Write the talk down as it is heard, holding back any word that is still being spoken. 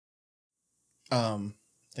I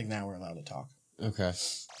think now we're allowed to talk. Okay.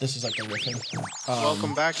 This is like the riffing.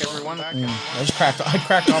 Welcome back, everyone. I cracked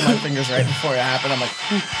all my fingers right before it happened. I'm like,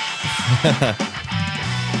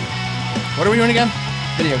 what are we doing again?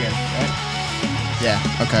 Video game, right? Yeah,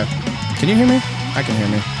 okay. Can you hear me? I can hear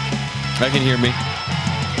me. I can hear me.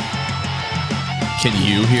 Can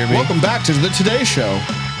you hear me? Welcome back to the Today Show.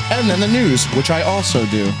 And then the news, which I also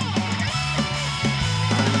do.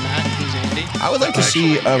 I'm Matt. He's Andy. I would like to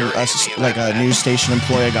see a news station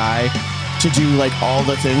employ a guy to do like all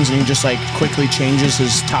the things, and he just like quickly changes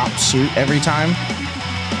his top suit every time.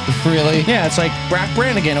 Really? Yeah, it's like Brack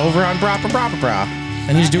Brannigan over on Bra,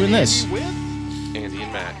 and he's doing this. With Andy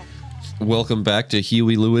and Matt. Welcome back to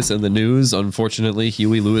Huey Lewis and the news. Unfortunately,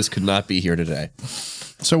 Huey Lewis could not be here today.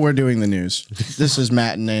 So we're doing the news. This is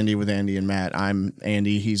Matt and Andy with Andy and Matt. I'm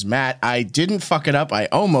Andy. He's Matt. I didn't fuck it up. I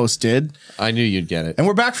almost did. I knew you'd get it. And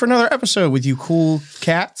we're back for another episode with you cool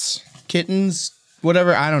cats, kittens,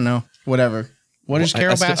 whatever. I don't know. Whatever. What does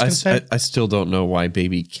Carol Baskin say? I still don't know why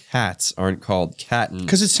baby cats aren't called catten.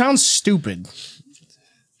 Because it sounds stupid.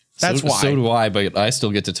 That's why. So do I, but I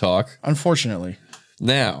still get to talk. Unfortunately.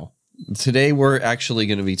 Now, today we're actually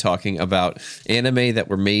going to be talking about anime that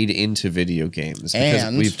were made into video games. Because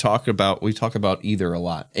And we talk about either a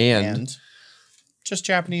lot. And just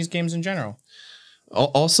Japanese games in general.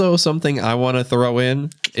 also, something I want to throw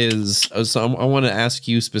in is I want to ask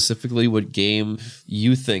you specifically what game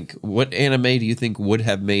you think, what anime do you think would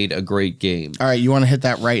have made a great game? All right, you want to hit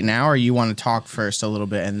that right now, or you want to talk first a little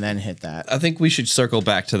bit and then hit that? I think we should circle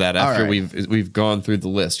back to that after we've gone through the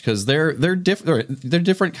list, because they're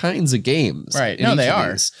different kinds of games. Right? No, they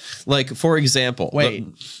are. Like, for example, wait,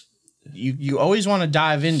 you always want to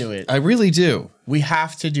dive into it. I really do. We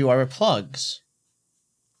have to do our plugs.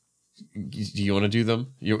 Do you want to do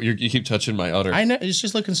them? You keep touching my udder. I know, it's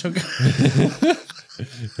just looking so good.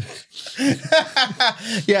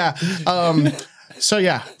 Yeah. So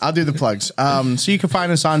yeah, I'll do the plugs. So you can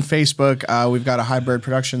find us on Facebook. We've got a Hybrid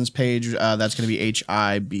Productions page. That's going to be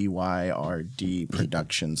HIBYRD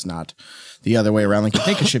Productions, not the other way around like you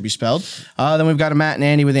think it should be spelled. Then we've got a Matt and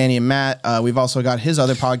Andy with Andy and Matt. We've also got his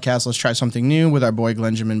other podcast, Let's Try Something New, with our boy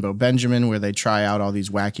Glenjamin Bo Benjamin, where they try out all these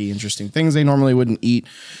wacky, interesting things they normally wouldn't eat,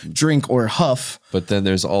 drink, or huff. But then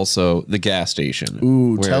there's also the gas station.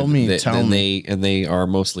 Ooh, tell me. They are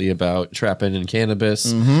mostly about trapping and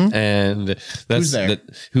cannabis. Mm-hmm. And that's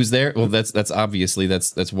who's there? Well, that's obviously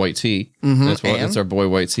that's White T. Mm-hmm. That's our boy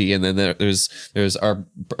White T. And then there's our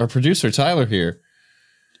producer Tyler here.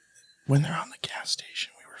 When they're on the gas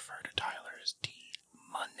station, we refer to Tyler as T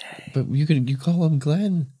Money. But you call him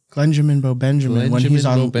Glenn. Glenjamin Bo Benjamin when he's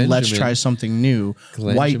on Let's Try Something New.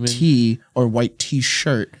 White tee or white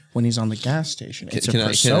t-shirt when he's on the gas station. It's a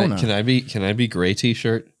persona. Can I be gray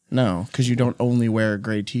t-shirt? No, because you don't only wear a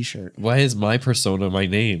gray t-shirt. Why is my persona my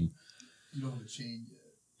name? You don't have a chain yet.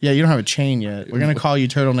 Yeah, you don't have a chain yet. We're going to call you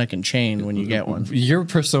Turtleneck and Chain when you get one. Your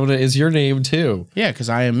persona is your name too. Yeah, because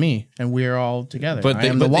I am me, and we're all together. But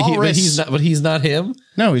he's not him?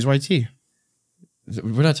 No, he's White T.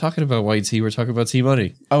 We're not talking about White T. We're talking about T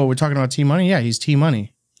Money. Oh, we're talking about T Money? Yeah, he's T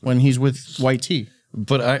Money when he's with White T.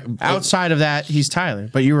 But outside of that, he's Tyler.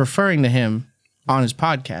 But you're referring to him on his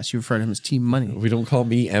podcast. You refer to him as T Money. We don't call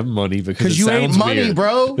me M Money because you ain't money, weird.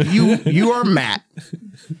 Bro. You are Matt.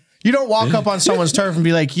 You don't walk up on someone's turf and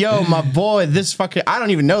be like, yo, my boy, this fucking, I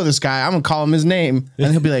don't even know this guy. I'm going to call him his name.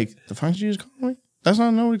 And he'll be like, the fuck did you just call me? That's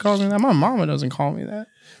not nobody calls me that. My mama doesn't call me that.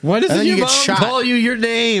 Why doesn't your mom call you your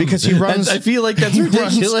name? Because he runs. I feel like that's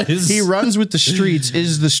ridiculous. He runs with the streets,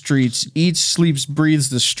 is the streets, eats, sleeps,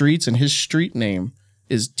 breathes the streets, and his street name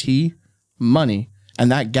is T Money.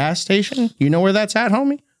 And that gas station, you know where that's at,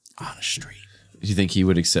 homie? On a street. Do you think he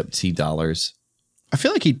would accept $T? I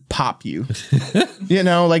feel like he'd pop you, you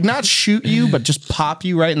know, like not shoot you, but just pop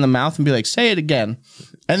you right in the mouth and be like, say it again.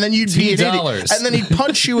 And then you'd be an idiot. And then he'd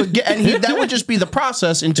punch you again. And that would just be the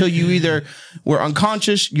process until you either were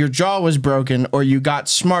unconscious, your jaw was broken, or you got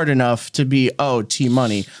smart enough to be, T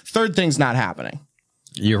Money. Third thing's not happening.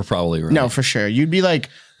 You're probably right. No, for sure. You'd be like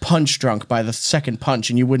punch drunk by the second punch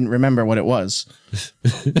and you wouldn't remember what it was.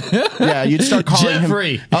 Yeah, you'd start calling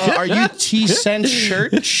Jeffrey. Him. Are you T-Cent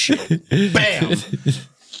Church? Bam.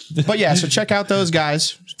 But yeah, so check out those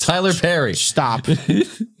guys. Tyler Perry. Stop.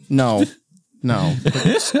 No. Put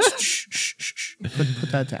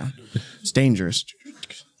that down. It's dangerous.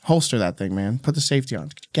 Holster that thing, man. Put the safety on.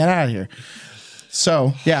 Get out of here.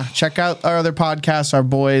 So, yeah, check out our other podcasts, our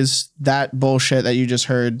boys, that bullshit that you just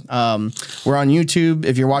heard. We're on YouTube.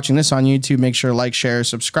 If you're watching this on YouTube, make sure to like, share,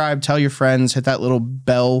 subscribe, tell your friends, hit that little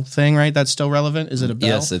bell thing, right? That's still relevant? Is it a bell?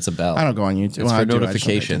 Yes, it's a bell. I don't go on YouTube. It's for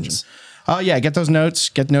notifications. Yeah, get those notes,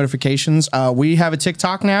 get notifications. We have a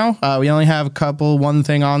TikTok now. We only have one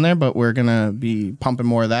thing on there, but we're gonna be pumping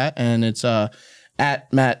more of that, and it's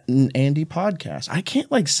at Matt and Andy Podcast. I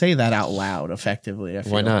can't like say that out loud effectively. I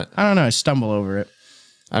feel. Why not? I don't know. I stumble over it.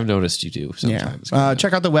 I've noticed you do sometimes. Yeah.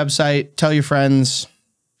 Check out the website. Tell your friends.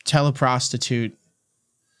 Tell a prostitute.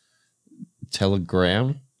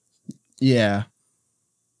 Telegram? Yeah.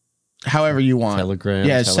 However you want. Telegram.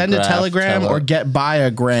 Yeah, send a telegram or buy a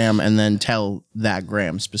gram and then tell that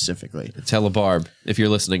gram specifically. Tell a barb if you're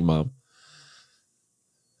listening, Mom.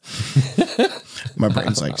 My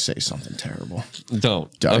brain's like, say something terrible. Don't.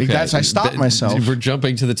 Okay. Guys, I stopped myself. We're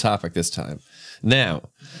jumping to the topic this time. Now.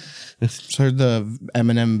 So the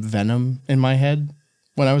Eminem Venom in my head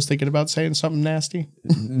when I was thinking about saying something nasty.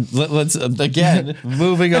 Let's again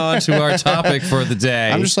moving on to our topic for the day.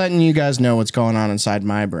 I'm just letting you guys know what's going on inside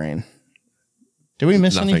my brain. Did we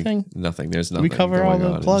miss anything? Nothing. There's nothing. Did we cover all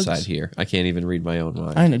the plugs inside here? I can't even read my own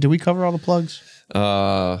mind. I know. Did we cover all the plugs?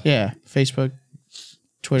 Yeah. Facebook,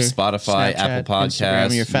 Twitter, Spotify, Snapchat, Apple Podcasts,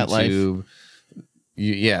 Instagram, your Fat YouTube.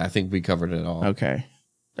 Yeah, I think we covered it all. Okay.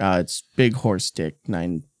 It's Big Horse Dick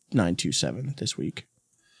 927 this week.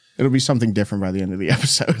 It'll be something different by the end of the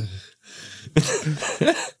episode.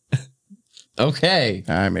 Okay.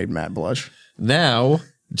 I made Matt blush. Now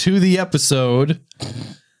to the episode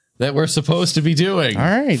that we're supposed to be doing. All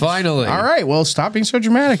right. Finally. All right. Well, stop being so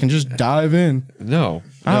dramatic and just dive in. No.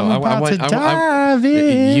 I'm about to dive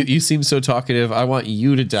in. You seem so talkative. I want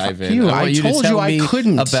you to dive in. You. I want I told to tell you I me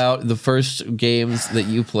couldn't. about the first games that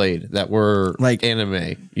you played that were like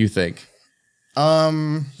anime, you think?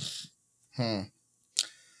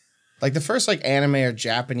 Like the first like anime or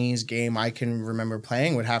Japanese game I can remember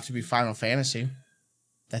playing would have to be Final Fantasy.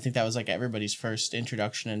 I think that was like everybody's first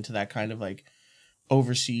introduction into that kind of like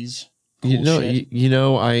overseas cool shit.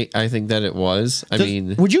 I think that it was.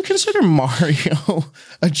 Would you consider Mario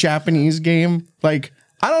a Japanese game? Like,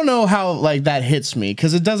 I don't know how like that hits me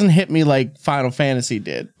because it doesn't hit me like Final Fantasy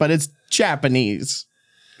did, but it's Japanese.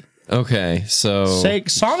 Okay, so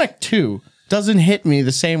Sonic 2 doesn't hit me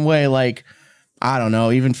the same way like, I don't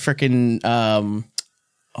know, even freaking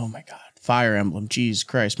oh my god, Fire Emblem. Jesus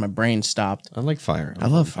Christ, my brain stopped. I like Fire Emblem.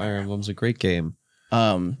 I love Fire Emblem's a great game.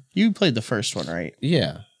 You played the first one, right?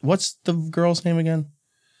 Yeah. What's the girl's name again?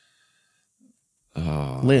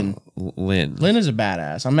 Lynn. Lynn is a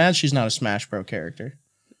badass. I'm mad she's not a Smash Bros character.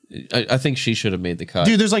 I think she should have made the cut.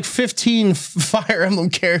 Dude, there's like 15 Fire Emblem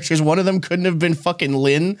characters. One of them couldn't have been fucking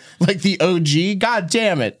Lynn, like the OG. God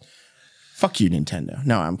damn it. Fuck you, Nintendo.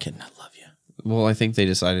 No, I'm kidding. I love you. Well, I think they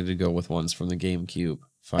decided to go with ones from the GameCube.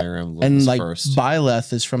 Fire Emblem and like first.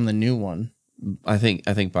 Byleth is from the new one. I think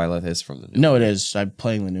Byleth is from the new No, one. it is. I'm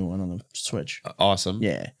playing the new one on the Switch. Awesome.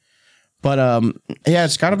 Yeah. But yeah,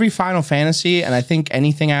 it's got to be Final Fantasy, and I think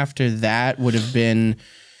anything after that would have been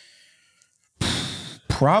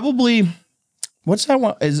probably what's that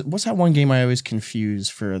one game I always confuse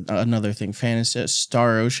for another thing? Fantasy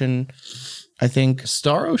Star Ocean, I think.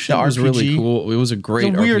 Star Ocean was really cool. It was a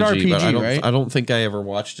great weird RPG, but right? I don't think I ever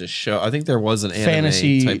watched a show. I think there was an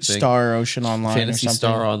Fantasy anime type thing. Star Ocean Online Fantasy or something.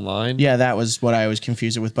 Star Online. Yeah, that was what I always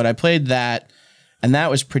confused it with. But I played that, and that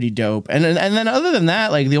was pretty dope. And then other than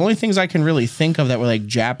that, like the only things I can really think of that were like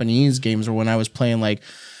Japanese games were when I was playing like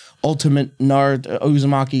Ultimate Naruto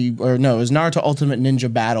Uzumaki, or no, it was Naruto Ultimate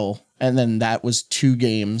Ninja Battle. And then that was 2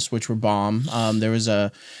 games, which were bomb. There was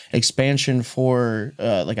a expansion for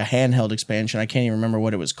like a handheld expansion. I can't even remember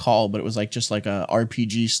what it was called, but it was like just like a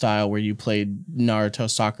RPG style where you played Naruto,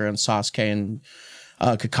 Sakura, and Sasuke and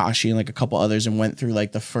Kakashi and like a couple others and went through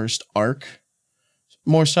like the first arc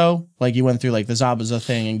more so. Like you went through like the Zabuza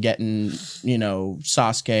thing and getting, you know,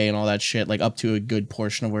 Sasuke and all that shit, like up to a good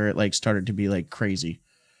portion of where it like started to be like crazy.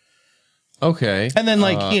 Okay. And then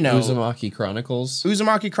like, you know, Uzumaki Chronicles.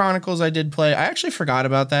 Uzumaki Chronicles I did play. I actually forgot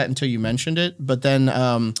about that until you mentioned it. But then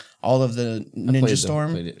all of the Ninja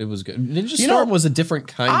Storm. It was good. Ninja Storm was a different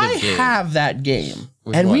kind of game. I have that game.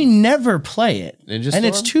 Which and one? we never play it. Ninja Storm? And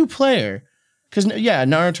it's 2-player. Because, yeah,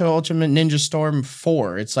 Naruto Ultimate Ninja Storm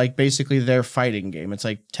 4. It's like basically their fighting game. It's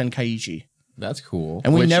like Tenkaichi. That's cool.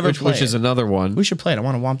 And we never play Which is another one. We should play it. I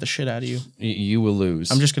want to womp the shit out of you. You will lose.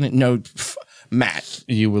 I'm just going to... No, Matt.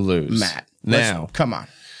 You will lose. Matt. Now. Come on.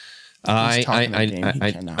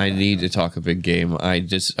 I need to talk a big game. I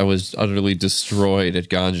was utterly destroyed at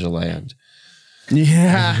Ganja Land.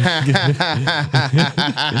 Yeah.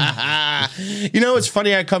 You know, it's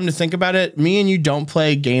funny. I come to think about it. Me and you don't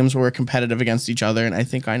play games where we're competitive against each other. And I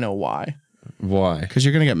think I know why. Why? Because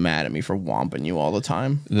you're going to get mad at me for womping you all the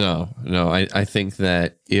time. No. I think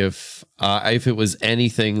that if it was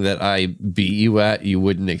anything that I beat you at, you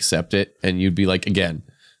wouldn't accept it. And you'd be like, again,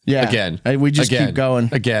 Yeah. Again. We just keep going.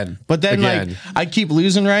 Again. But then Again. like I keep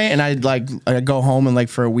losing, right? And I'd go home and like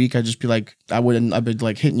for a week I'd just be like I'd be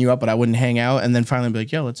like hitting you up, but I wouldn't hang out. And then finally be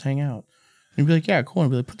like, yo, let's hang out. And you'd be like, yeah, cool. And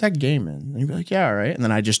I'd be like, put that game in. And you'd be like, yeah, all right. And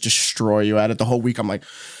then I just destroy you at it the whole week. I'm like,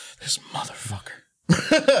 this motherfucker.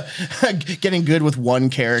 Getting good with one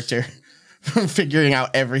character. Figuring out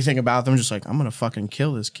everything about them. Just like, I'm gonna fucking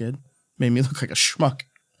kill this kid. Made me look like a schmuck.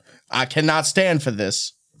 I cannot stand for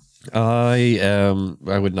this. I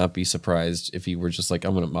would not be surprised if you were just like,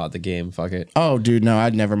 I'm gonna mod the game, fuck it. Oh, dude, no,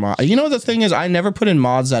 I'd never mod. You know the thing is, I never put in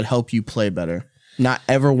mods that help you play better. Not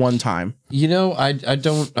ever one time. You know, I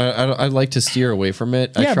like to steer away from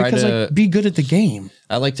it. Yeah, I try because to like, be good at the game.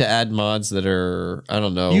 I like to add mods that are, I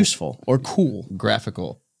don't know, Useful or cool.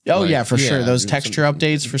 graphical. Oh, Like, yeah, for sure. Those texture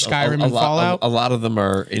updates for Skyrim and Fallout. A lot of them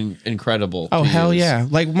are incredible. Oh, to hell use. yeah.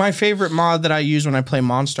 Like, my favorite mod that I use when I play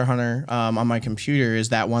Monster Hunter on my computer is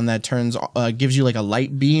that one that gives you, like, a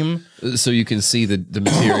light beam. So you can see the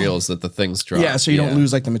materials that the things drop. Yeah, so you don't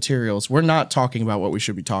lose, like, the materials. We're not talking about what we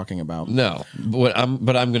should be talking about. No, but I'm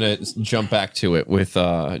going to jump back to it with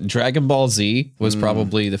Dragon Ball Z was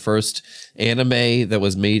probably the first anime that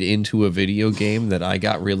was made into a video game that I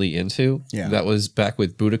got really into. Yeah. That was back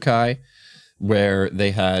with Budokai, where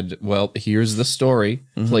they had, well, here's the story,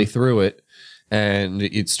 play through it, and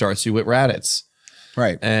it starts you with Raditz.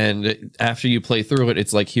 Right. And after you play through it,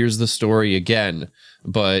 it's like, here's the story again.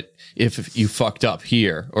 But if you fucked up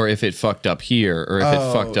here, or if it fucked up here, or if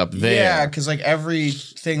it fucked up there. Yeah, because, like,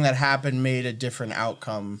 everything that happened made a different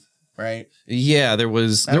outcome, right? Yeah, there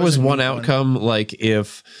was was a one neat outcome, like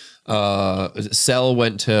if Cell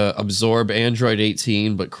went to absorb Android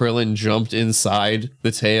 18, but Krillin jumped inside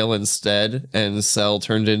the tail instead, and Cell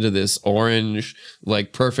turned into this orange,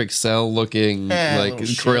 like perfect Cell looking, like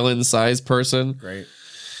Krillin sized person. Great.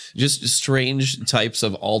 Just strange types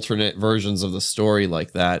of alternate versions of the story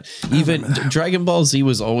like that. Even Dragon Ball Z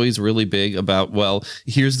was always really big about, well,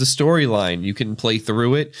 here's the storyline. You can play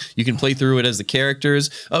through it. You can play through it as the characters.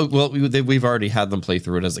 Oh, well, we've already had them play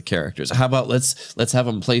through it as the characters. How about let's have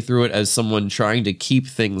them play through it as someone trying to keep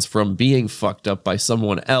things from being fucked up by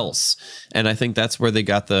someone else. And I think that's where they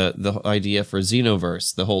got the idea for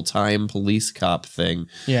Xenoverse, the whole time police cop thing.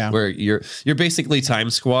 Yeah. Where you're basically Time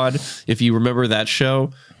Squad. If you remember that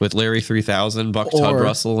show with Larry 3000, Buck Todd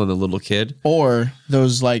Russell, and the little kid. Or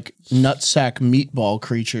those like nutsack meatball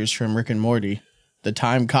creatures from Rick and Morty. The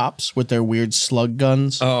time cops with their weird slug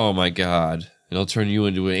guns. Oh my God. It'll turn you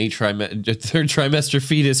into an third trimester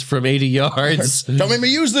fetus from 80 yards. Don't make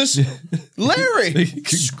me use this. Larry.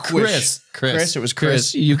 Chris, it was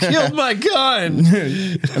Chris. You killed my gun.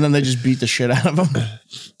 And then they just beat the shit out of him.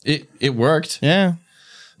 It worked. Yeah.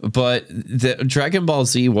 But the Dragon Ball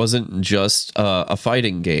Z wasn't just a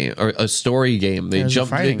fighting game or a story game. They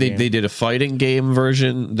did a fighting game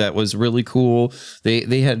version that was really cool.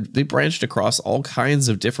 They branched across all kinds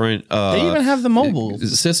of different they even have the mobile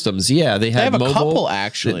systems. Yeah, they have mobile. A couple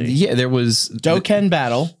actually. Yeah, there was Dokkan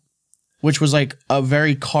Battle, which was like a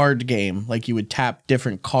very card game. Like you would tap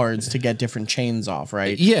different cards to get different chains off,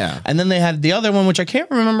 right? Yeah. And then they had the other one, which I can't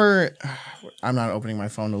remember. I'm not opening my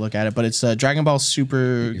phone to look at it, but it's Dragon Ball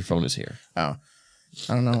Super. Your phone is here. Oh,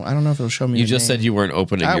 I don't know. I don't know if it'll show me. You just said you weren't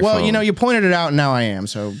opening your well, phone. you know, you pointed it out, and now I am.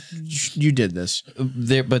 So you did this. But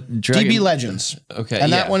DB Legends. Okay.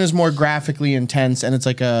 And that one is more graphically intense, and it's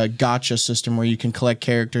like a gacha system where you can collect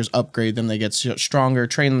characters, upgrade them, they get stronger,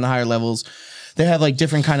 train them to higher levels. They have like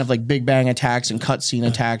different kind of like Big Bang attacks and cutscene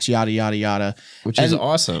attacks, yada, yada, yada. Which is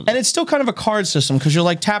awesome. And it's still kind of a card system because you'll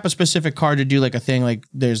like tap a specific card to do like a thing. Like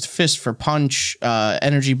there's Fist for Punch,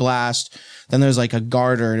 Energy Blast. Then there's like a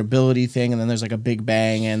guard or an ability thing. And then there's like a Big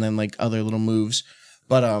Bang and then like other little moves.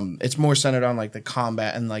 But it's more centered on like the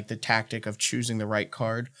combat and like the tactic of choosing the right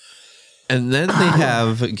card. And then they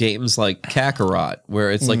have games like Kakarot,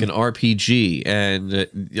 where it's like an RPG, and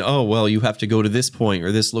you have to go to this point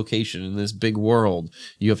or this location in this big world.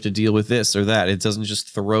 You have to deal with this or that. It doesn't just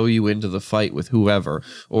throw you into the fight with whoever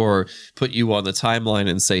or put you on the timeline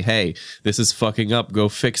and say, hey, this is fucking up, go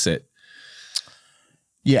fix it.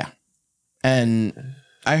 Yeah. And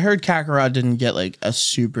I heard Kakarot didn't get like a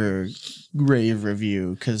super rave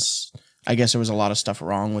review because I guess there was a lot of stuff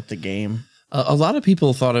wrong with the game. A lot of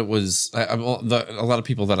people thought it was. A lot of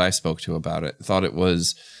people that I spoke to about it thought it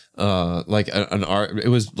was like it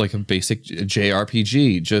was like a basic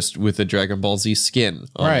JRPG just with a Dragon Ball Z skin,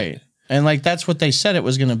 right? And like that's what they said it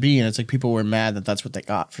was going to be, and it's like people were mad that that's what they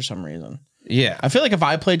got for some reason. Yeah, I feel like if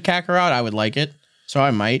I played Kakarot, I would like it. So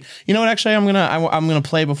I might. You know what? Actually, I'm gonna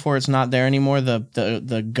play before it's not there anymore.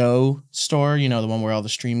 The Go store, you know, the one where all the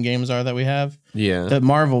stream games are that we have. Yeah. The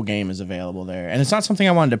Marvel game is available there. And it's not something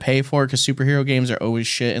I wanted to pay for because superhero games are always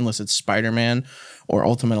shit unless it's Spider-Man or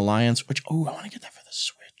Ultimate Alliance, which, I want to get that for the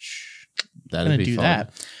Switch. That'd be fun.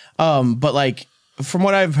 That. But like, from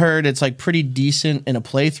what I've heard, it's like pretty decent in a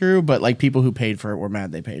playthrough, but like people who paid for it were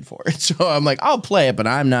mad they paid for it. So I'm like, I'll play it, but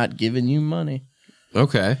I'm not giving you money.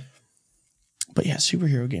 Okay. But yeah,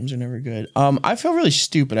 superhero games are never good. I feel really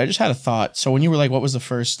stupid. I just had a thought. So when you were like, what was the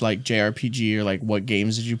first like JRPG or like what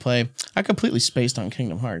games did you play? I completely spaced on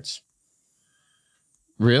Kingdom Hearts.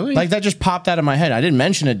 Really? Like that just popped out of my head. I didn't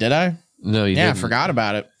mention it, did I? No, you didn't. I forgot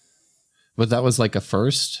about it. But that was like a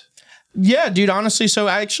first? Yeah, dude, honestly. So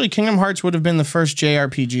actually Kingdom Hearts would have been the first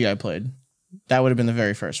JRPG I played. That would have been the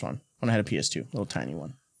very first one when I had a PS2, little tiny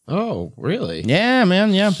one. Oh, really? Yeah,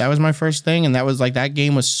 man. Yeah, that was my first thing. And that was like, that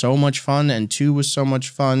game was so much fun. And 2 was so much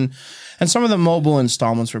fun. And some of the mobile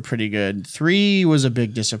installments were pretty good. 3 was a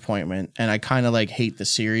big disappointment. And I kind of like hate the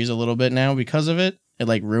series a little bit now because of it. It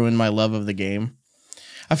like ruined my love of the game.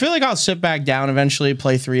 I feel like I'll sit back down eventually,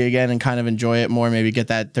 play 3 again and kind of enjoy it more. Maybe get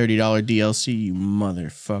that $30 DLC. You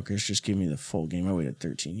motherfuckers, just give me the full game. I waited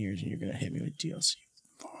 13 years and you're going to hit me with DLC.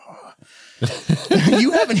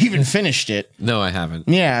 You haven't even finished it. No, I haven't.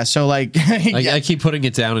 Yeah, so like I keep putting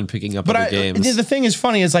it down and picking up other games. The thing is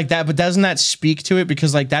funny is like that, but doesn't that speak to it?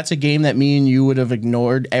 Because like that's a game that me and you would have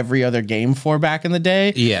ignored every other game for back in the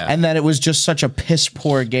day. Yeah. And that it was just such a piss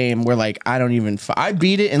poor game where like I don't even I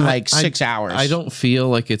beat it in like 6 hours. I don't feel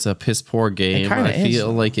like it's a piss poor game. I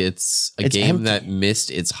feel like it's a game empty. that missed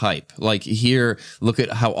its hype. Like here, look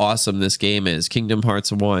at how awesome this game is. Kingdom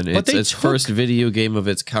Hearts 1. It's its first video game of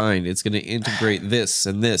its kind. It's going to integrate this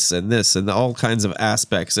and this and this and all kinds of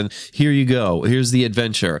aspects, and here you go, here's the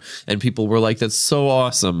adventure, and people were like, that's so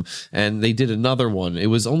awesome, and they did another one. It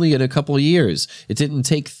was only in a couple of years. It didn't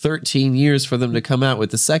take 13 years for them to come out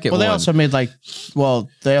with the second one. They also made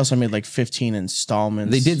like 15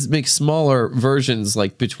 installments. They did make smaller versions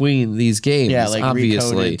like between these games, like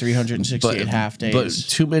obviously Recoded, 368 half days, but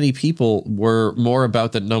too many people were more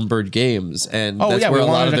about the numbered games, and that's where a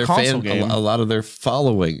lot of their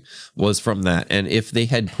following was from that. And if they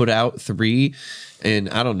had put out 3 in,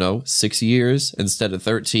 I don't know, 6 years instead of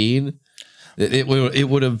 13, it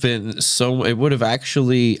would have been so. It would have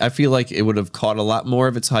actually. I feel like it would have caught a lot more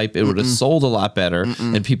of its hype. It would have sold a lot better,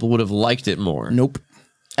 and people would have liked it more. Nope.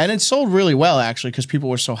 And it sold really well, actually, because people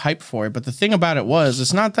were so hyped for it. But the thing about it was,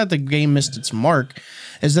 it's not that the game missed its mark,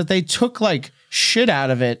 is that they took like shit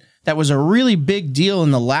out of it that was a really big deal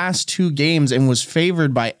in the last 2 games and was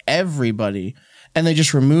favored by everybody. And they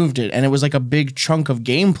just removed it. And it was like a big chunk of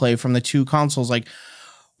gameplay from the 2 consoles. Like,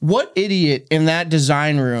 what idiot in that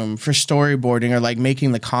design room for storyboarding or like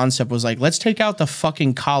making the concept was like, let's take out the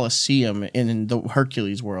fucking Colosseum in the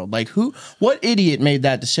Hercules world? Like, what idiot made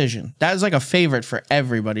that decision? That is like a favorite for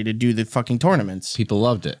everybody to do the fucking tournaments. People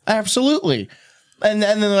loved it. Absolutely. And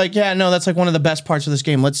then they're like, yeah, no, that's like one of the best parts of this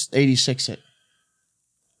game. Let's 86 it.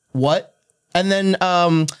 What? And then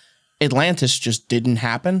Atlantis just didn't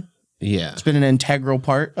happen. Yeah. It's been an integral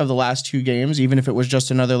part of the last 2 games, even if it was just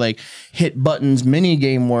another like hit buttons mini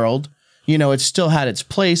game world. You know, it still had its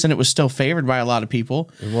place and it was still favored by a lot of people.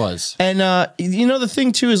 It was. And the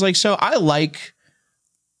thing too is like, so I like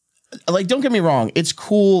don't get me wrong, it's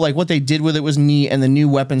cool, like what they did with it was neat and the new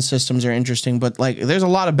weapon systems are interesting, but like there's a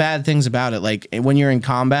lot of bad things about it. Like when you're in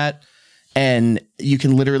combat and you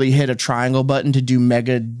can literally hit a triangle button to do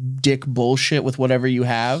mega dick bullshit with whatever you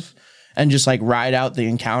have and just like ride out the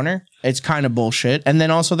encounter. It's kind of bullshit. And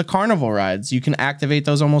then also the carnival rides. You can activate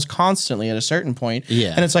those almost constantly at a certain point.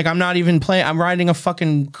 Yeah. And it's like, I'm not even playing. I'm riding a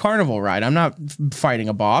fucking carnival ride. I'm not fighting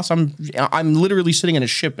a boss. I'm literally sitting in a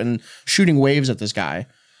ship and shooting waves at this guy.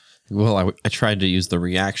 Well, I tried to use the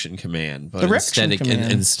reaction command, but instead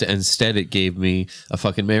it gave me a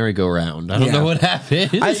fucking merry-go-round. I don't know what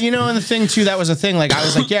happened. And the thing too, that was a thing. Like I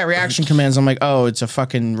was like, yeah, reaction commands. I'm like, oh, it's a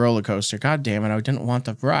fucking roller coaster. God damn it, I didn't want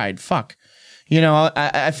the ride. Fuck.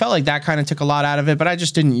 I felt like that kind of took a lot out of it, but I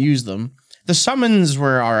just didn't use them. The summons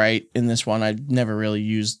were all right in this one. I never really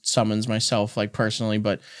used summons myself, like personally,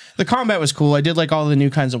 but the combat was cool. I did like all the new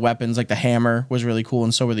kinds of weapons, like the hammer was really cool,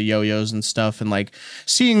 and so were the yo-yos and stuff. And like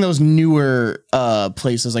seeing those newer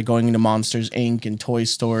places, like going into Monsters Inc. and Toy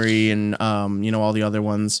Story and all the other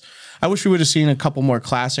ones. I wish we would have seen a couple more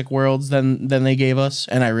classic worlds than they gave us,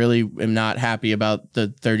 and I really am not happy about the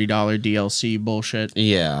 $30 DLC bullshit.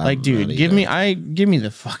 Yeah, like, dude, give me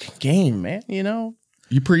the fucking game, man.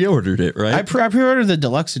 You pre-ordered it, right? I pre-ordered the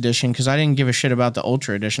deluxe edition because I didn't give a shit about the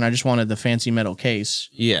ultra edition. I just wanted the fancy metal case.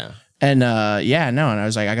 Yeah. And and I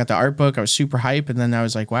was like, I got the art book. I was super hype, and then I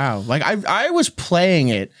was like, wow. Like I was playing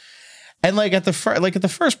it, And like at the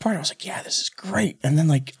first part, I was like, yeah, this is great. And then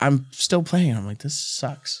like I'm still playing. I'm like, this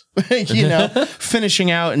sucks.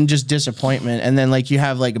 Finishing out and just disappointment. And then like you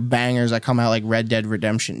have like bangers that come out like Red Dead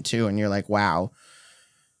Redemption 2, and you're like, wow,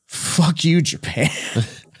 fuck you, Japan.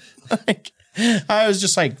 Like, I was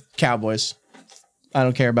just like, Cowboys. I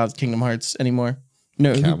don't care about Kingdom Hearts anymore.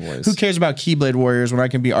 No, who cares about Keyblade Warriors when I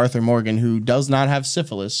can be Arthur Morgan, who does not have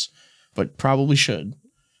syphilis, but probably should.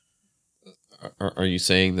 Are you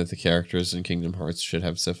saying that the characters in Kingdom Hearts should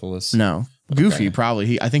have syphilis? No. Okay. Goofy,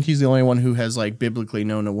 probably. I think he's the only one who has, like, biblically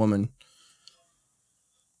known a woman.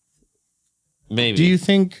 Maybe. Do you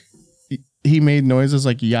think he made noises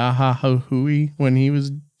like yah-ha-ho-hooey when he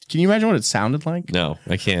was... Can you imagine what it sounded like? No,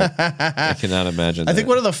 I can't. I cannot imagine that. I think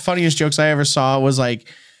one of the funniest jokes I ever saw was, like,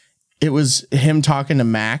 it was him talking to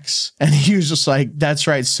Max, and he was just like, that's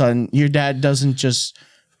right, son. Your dad doesn't just...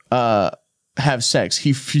 have sex.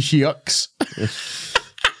 He yucks.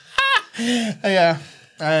 Yeah,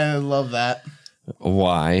 I love that.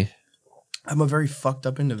 Why? I'm a very fucked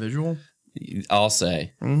up individual. I'll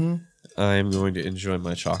say. Mm-hmm. I'm going to enjoy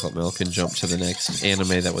my chocolate milk and jump to the next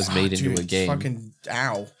anime that was made into a game. Fucking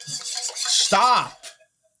ow. Stop.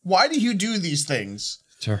 Why do you do these things?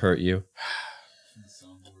 To hurt you.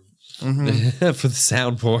 Mm-hmm. For the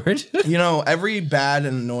soundboard. You know, every bad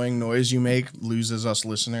and annoying noise you make loses us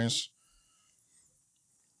listeners.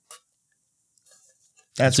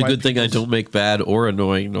 That's a good thing I don't make bad or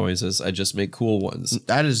annoying noises. I just make cool ones.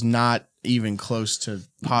 That is not even close to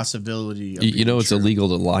possibility. You know, it's illegal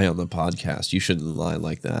to lie on the podcast. You shouldn't lie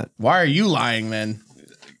like that. Why are you lying then?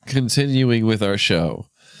 Continuing with our show,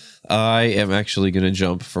 I am actually going to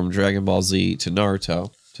jump from Dragon Ball Z to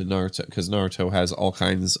Naruto. Because Naruto has all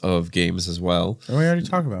kinds of games as well. Oh, we already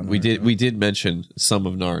talked about Naruto. We did mention some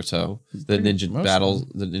of Naruto. The Ninja Battle,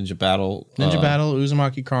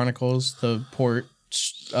 Uzumaki Chronicles, the port,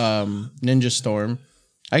 Ninja Storm.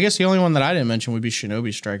 I guess the only one that I didn't mention would be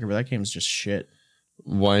Shinobi Striker, but that game's just shit.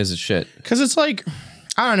 Why is it shit? Because it's like,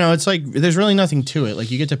 I don't know, it's like there's really nothing to it. Like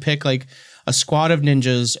you get to pick like a squad of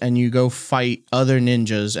ninjas and you go fight other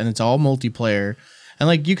ninjas, and it's all multiplayer. And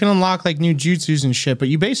like you can unlock like new jutsus and shit, but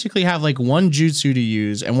you basically have like one jutsu to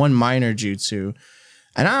use and one minor jutsu.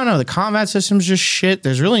 And I don't know, the combat system's just shit.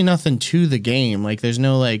 There's really nothing to the game. Like there's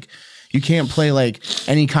no like, you can't play like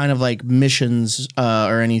any kind of like missions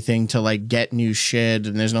or anything to like get new shit.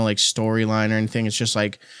 And there's no like storyline or anything. It's just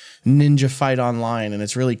like ninja fight online, and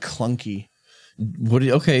it's really clunky.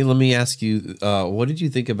 Okay, let me ask you, what did you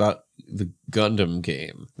think about the Gundam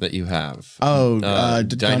game that you have?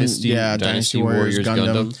 Dynasty Warriors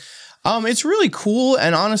Gundam. It's really cool,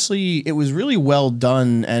 and honestly, it was really well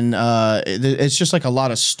done, and it's just like a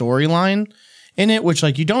lot of storyline in it, which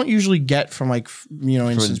like you don't usually get from like, you know,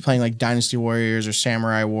 instance playing like Dynasty Warriors or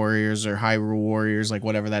Samurai Warriors or Hyrule Warriors, like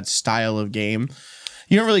whatever that style of game.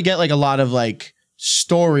 You don't really get like a lot of like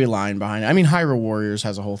storyline behind it. I mean, Hyrule Warriors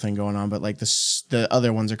has a whole thing going on, but like the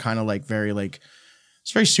other ones are kind of like very like,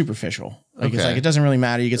 it's very superficial. Like it's like it doesn't really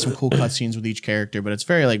matter. You get some cool cutscenes with each character, but it's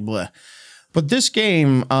very like bleh. But this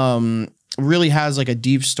game really has like a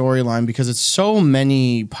deep storyline because it's so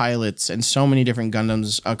many pilots and so many different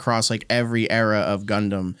Gundams across like every era of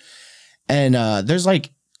Gundam. And there's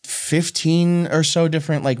like 15 or so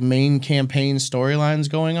different like main campaign storylines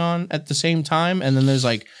going on at the same time. And then there's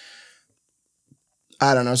like,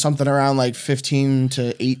 I don't know, something around like 15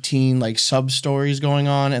 to 18 like sub stories going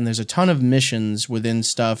on, and there's a ton of missions within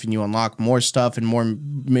stuff, and you unlock more stuff and more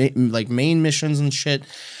like main missions and shit.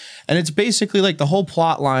 And it's basically like the whole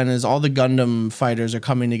plot line is all the Gundam fighters are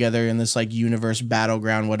coming together in this like universe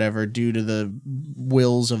battleground, whatever, due to the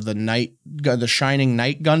wills of the Shining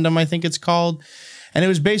Knight Gundam, I think it's called. And it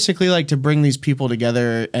was basically like to bring these people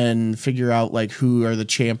together and figure out like who are the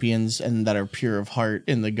champions and that are pure of heart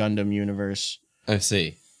in the Gundam universe. I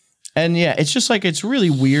see. And yeah, it's just like, it's really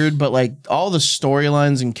weird, but like all the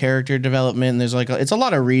storylines and character development, and there's like, it's a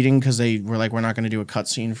lot of reading because they were like, we're not going to do a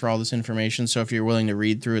cutscene for all this information. So if you're willing to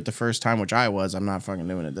read through it the first time, which I was, I'm not fucking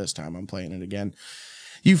doing it this time. I'm playing it again.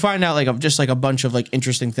 You find out like just like a bunch of like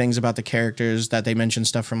interesting things about the characters that they mention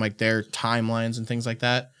stuff from like their timelines and things like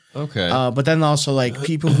that. Okay. But then also like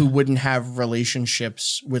people who wouldn't have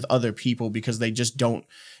relationships with other people because they just don't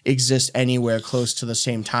exist anywhere close to the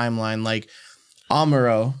same timeline. Like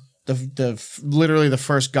Amuro, literally the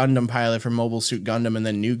first Gundam pilot for Mobile Suit Gundam and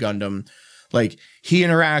then New Gundam, like he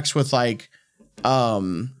interacts with like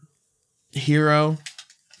Hero,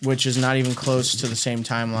 which is not even close to the same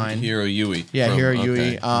timeline. Hero Yui. Yeah, Hero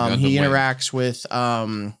Yui. He interacts with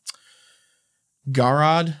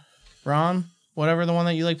Garad Ram, whatever the one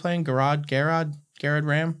that you like playing, Garad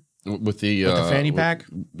Ram with the fanny pack.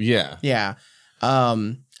 Yeah. Yeah.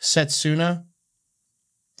 Setsuna.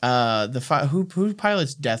 Who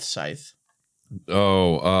pilots Death Scythe?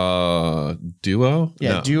 Oh, Duo?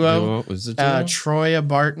 Yeah, No, Duo. Was it Duo? Troya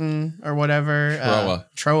Barton or whatever.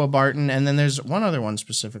 Troa Barton. And then there's one other one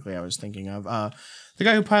specifically I was thinking of. The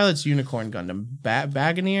guy who pilots Unicorn Gundam.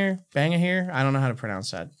 Bangahir? I don't know how to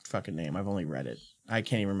pronounce that fucking name. I've only read it. I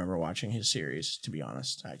can't even remember watching his series, to be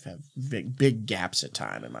honest. I have big gaps at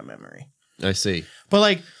time in my memory. I see. But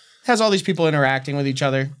like, has all these people interacting with each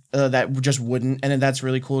other that just wouldn't, and that's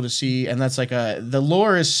really cool to see. And that's like the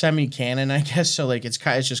lore is semi-canon, I guess. So like,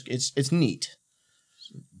 it's neat,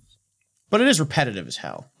 but it is repetitive as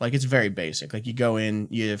hell. Like it's very basic. Like you go in,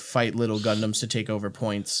 you fight little Gundams to take over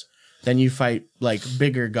points. Then you fight like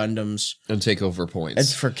bigger Gundams and take over points.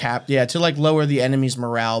 It's for to like lower the enemy's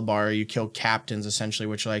morale bar. You kill captains essentially,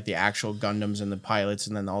 which are like the actual Gundams and the pilots,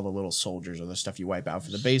 and then all the little soldiers are the stuff you wipe out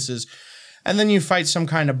for the bases. And then you fight some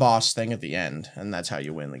kind of boss thing at the end, and that's how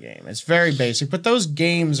you win the game. It's very basic, but those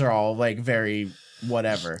games are all like very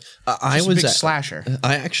whatever. I was a big slasher.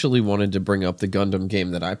 I actually wanted to bring up the Gundam game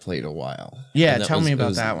that I played a while. Yeah, tell me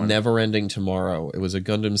about that one. Never Ending Tomorrow. It was a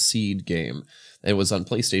Gundam Seed game. It was on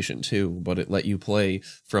PlayStation 2, but it let you play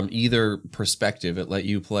from either perspective. It let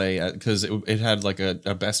you play because it had like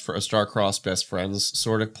a star-crossed best friends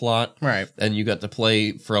sort of plot. Right. And you got to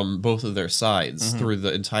play from both of their sides through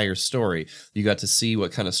the entire story. You got to see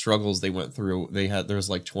what kind of struggles they went through. There was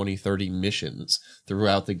like 20, 30 missions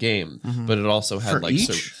throughout the game, but it also had for like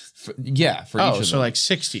each? for each of them. So like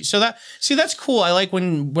 60. So that's cool. I like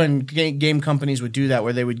when game companies would do that,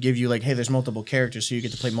 where they would give you like, hey, there's multiple characters, so you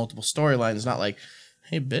get to play multiple storylines. Not like,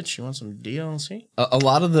 hey, bitch, you want some DLC? A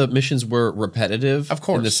lot of the missions were repetitive, of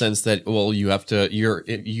course, in the sense that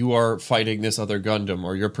you are fighting this other Gundam,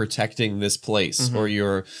 or you're protecting this place,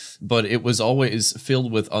 but it was always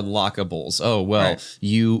filled with unlockables. Oh well, right.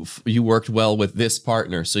 you worked well with this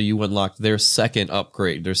partner, so you unlocked their second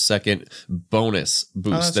upgrade, their second bonus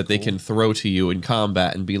boost that they can throw to you in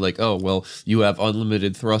combat, and be like, oh well, you have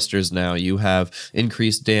unlimited thrusters now, you have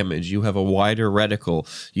increased damage, you have a wider reticle,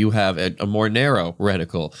 you have a more narrow reticle.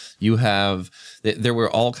 You have, there were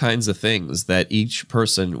all kinds of things that each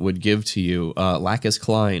person would give to you. Lacus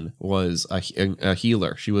Klein was a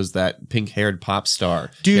healer. She was that pink-haired pop star.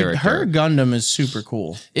 Dude, character. Her Gundam is super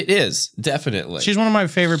cool. It is, definitely. She's one of my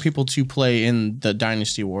favorite people to play in the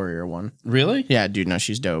Dynasty Warrior one. Really? Yeah, dude, no,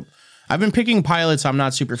 she's dope. I've been picking pilots I'm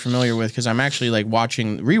not super familiar with because I'm actually like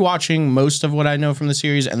rewatching most of what I know from the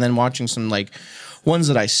series, and then watching some like ones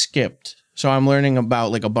that I skipped. So I'm learning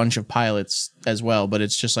about like a bunch of pilots as well, but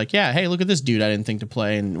it's just like, yeah, hey, look at this dude I didn't think to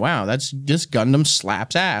play, and wow, this Gundam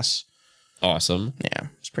slaps ass. Awesome. Yeah,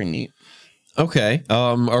 it's pretty neat. Okay.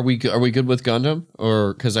 Are we good with Gundam,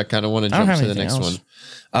 or because I kind of want to jump to the next one?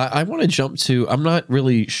 I want to jump to. I'm not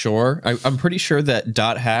really sure. I'm pretty sure that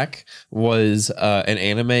Dot Hack was an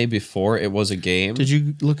anime before it was a game. Did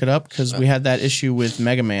you look it up? Because we had that issue with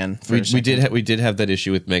Mega Man. We did have that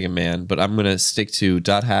issue with Mega Man, but I'm gonna stick to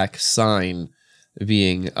Dot Hack Sign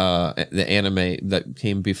being the anime that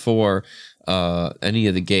came before any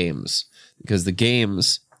of the games, because the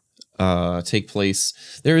games take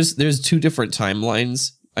place. There's two different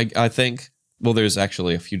timelines. I think. Well, there's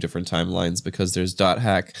actually a few different timelines, because there's Dot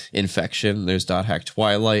Hack Infection, there's Dot Hack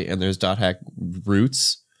Twilight, and there's Dot Hack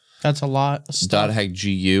Roots. That's a lot of stuff. Dot Hack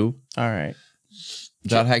GU. All right.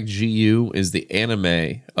 Dot Hack GU is the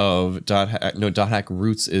anime of Dot Hack. No, Dot Hack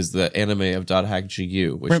Roots is the anime of Dot Hack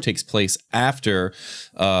GU, which takes place after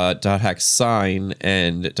Dot Hack Sign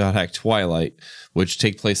and Dot Hack Twilight, which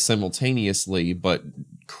take place simultaneously, but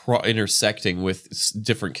intersecting with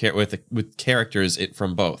different with characters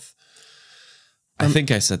from both. I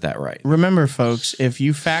think I said that right. Remember, folks, if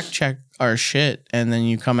you fact check our shit and then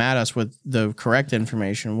you come at us with the correct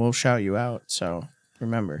information, we'll shout you out. So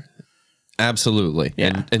remember. Absolutely.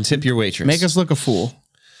 Yeah. And tip your waitress. Make us look a fool.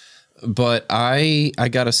 But I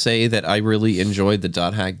gotta say that I really enjoyed the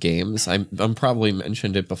Dot Hack games. I'm probably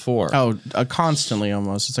mentioned it before. Oh, constantly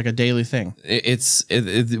almost. It's like a daily thing.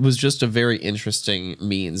 It was just a very interesting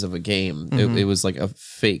means of a game. Mm-hmm. It was like a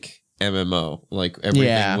fake MMO, like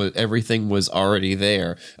everything was already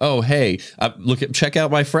there. Oh, hey, check out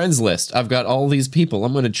my friends list. I've got all these people.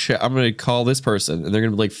 I'm gonna call this person, and they're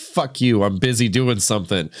gonna be like, "Fuck you, I'm busy doing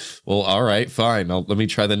something." Well, all right, fine. Let me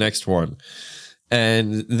try the next one.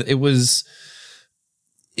 And it was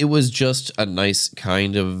just a nice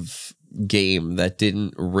kind of game that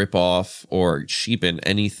didn't rip off or cheapen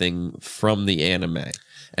anything from the anime,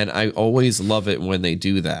 and I always love it when they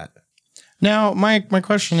do that. Now, my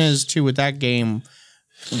question is, too, with that game,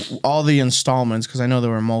 all the installments, because I know there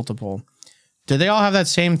were multiple, did they all have that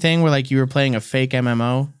same thing where, like, you were playing a fake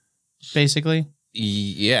MMO, basically?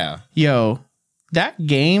 Yeah. Yo, that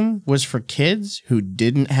game was for kids who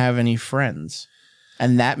didn't have any friends.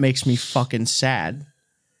 And that makes me fucking sad.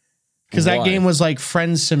 Because that game was like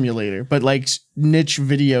Friends Simulator, but like niche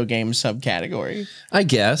video game subcategory. I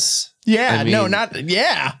guess. Yeah, I mean, no, not,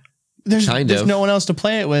 yeah. There's no one else to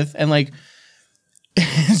play it with. And like,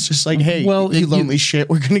 it's just like, hey, you lonely shit,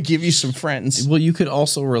 we're going to give you some friends. Well, you could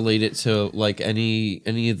also relate it to like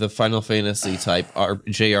any of the Final Fantasy type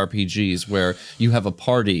JRPGs where you have a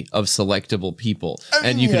party of selectable people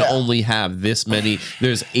and you can only have this many.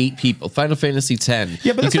 There's 8 people. Final Fantasy X.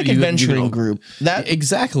 Yeah, but that's like adventuring group.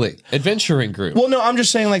 Exactly. Adventuring group. Well, no, I'm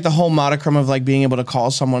just saying like the whole modicum of like being able to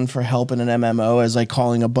call someone for help in an MMO as like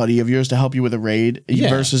calling a buddy of yours to help you with a raid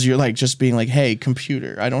versus you're like just being like, hey,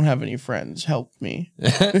 computer, I don't have any friends. Help me.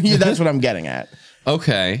 Yeah, that's what I'm getting at.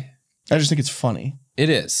 Okay. I just think it's funny.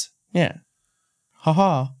 It is. Yeah.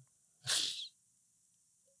 Haha.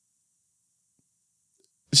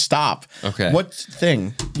 Stop. Okay. What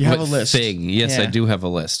thing? You have a list. Thing? Yes, Yeah. I do have a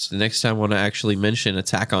list. The next time I want to actually mention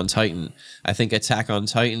Attack on Titan. I think Attack on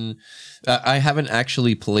Titan. I haven't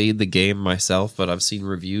actually played the game myself, but I've seen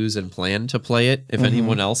reviews and plan to play it. If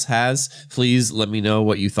anyone else has, please let me know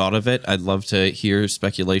what you thought of it. I'd love to hear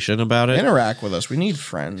speculation about it. Interact with us. We need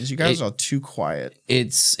friends. You guys are too quiet.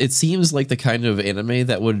 It seems like the kind of anime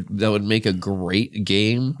that would make a great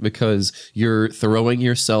game because you're throwing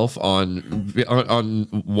yourself on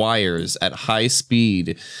wires at high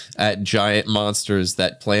speed at giant monsters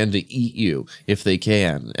that plan to eat you if they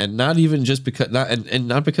can, and not even just because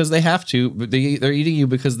not because they have to, but they're eating you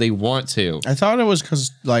because they want to. I thought it was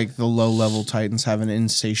because like the low level Titans have an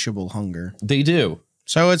insatiable hunger. They do.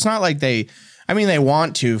 So it's not like they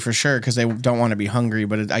want to for sure because they don't want to be hungry,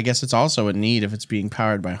 but I guess it's also a need if it's being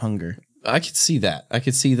powered by hunger. I could see that.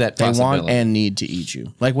 They want and need to eat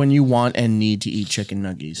you. Like when you want and need to eat chicken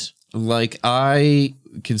nuggies. Like I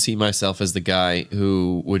can see myself as the guy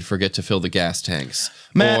who would forget to fill the gas tanks.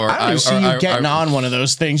 Man, I don't see you getting on one of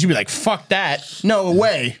those things. You'd be like, fuck that. No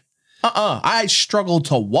way. I struggle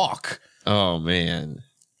to walk. Oh, man.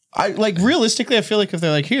 I like realistically, I feel like if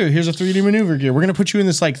they're like, here's a 3D maneuver gear, we're gonna put you in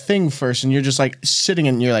this like thing first, and you're just like sitting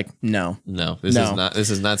and you're like, no, this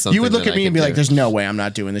is not something. You would look at me and be like, there's no way I'm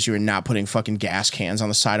not doing this. You are not putting fucking gas cans on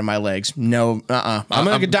the side of my legs. No, I'm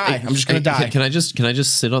gonna die. I'm just gonna die. Can I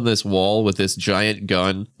just sit on this wall with this giant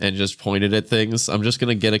gun and just point it at things? I'm just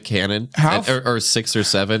gonna get a cannon or 6 or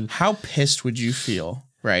 7. How pissed would you feel,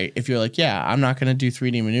 right? If you're like, yeah, I'm not gonna do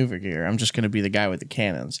 3D maneuver gear. I'm just gonna be the guy with the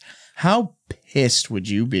cannons. How pissed would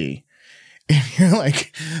you be if you're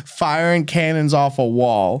like firing cannons off a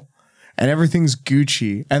wall and everything's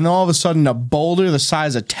Gucci and then all of a sudden a boulder the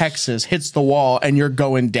size of Texas hits the wall and you're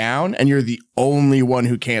going down and you're the only one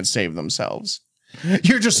who can't save themselves?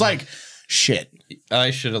 You're just like, shit.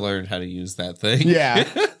 I should have learned how to use that thing. Yeah.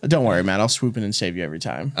 Don't worry, Matt. I'll swoop in and save you every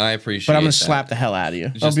time. I appreciate it. But I'm going to slap the hell out of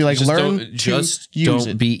you. I'll be like,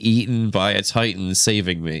 don't be eaten by a Titan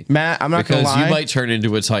saving me. Matt, I'm not going to lie. Because you might turn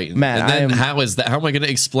into a Titan. Matt, and then how is that? How am I going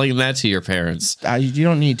to explain that to your parents? You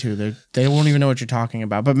don't need to. They won't even know what you're talking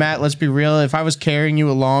about. But Matt, let's be real. If I was carrying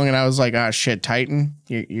you along and I was like, oh shit, Titan,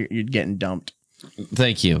 you're getting dumped.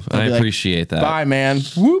 Thank you. I appreciate that. Bye, man.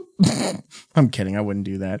 Whoop. I'm kidding. I wouldn't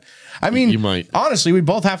do that. I mean, you might. Honestly, we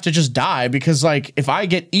both have to just die because, like, if I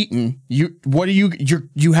get eaten, you're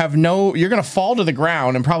gonna fall to the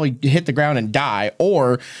ground and probably hit the ground and die,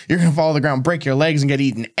 or you're gonna fall to the ground, break your legs, and get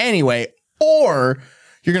eaten anyway, or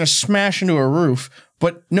you're gonna smash into a roof.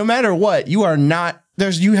 But no matter what, you are not.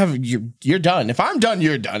 You're done. If I'm done,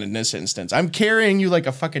 you're done. In this instance, I'm carrying you like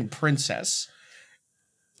a fucking princess.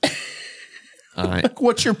 Like,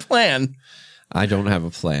 what's your plan? I don't have a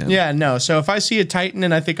plan. Yeah, no. So if I see a Titan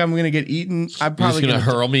and I think I'm going to get eaten, I'm probably going to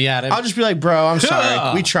hurl me at him. I'll just be like, bro, I'm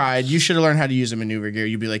sorry. We tried. You should have learned how to use a maneuver gear.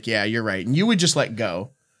 You'd be like, yeah, you're right. And you would just let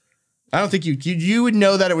go. I don't think you would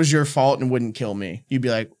know that it was your fault and wouldn't kill me. You'd be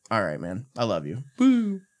like, all right, man, I love you.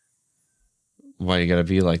 Boo. Why you gotta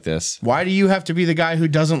be like this? Why do you have to be the guy who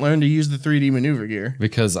doesn't learn to use the 3D maneuver gear?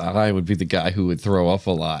 Because I would be the guy who would throw up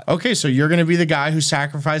a lot. Okay, so you're going to be the guy who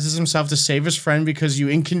sacrifices himself to save his friend because you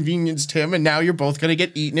inconvenienced him, and now you're both going to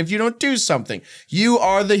get eaten if you don't do something. You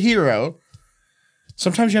are the hero.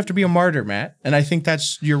 Sometimes you have to be a martyr, Matt, and I think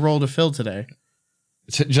that's your role to fill today.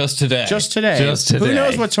 Just today. Just today. Who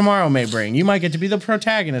knows what tomorrow may bring? You might get to be the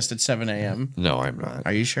protagonist at 7 a.m. No, I'm not.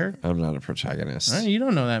 Are you sure? I'm not a protagonist. You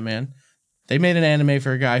don't know that, man. They made an anime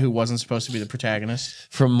for a guy who wasn't supposed to be the protagonist.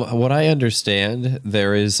 From what I understand,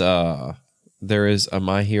 there is a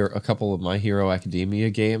couple of My Hero Academia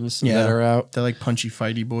games that are out. They're like punchy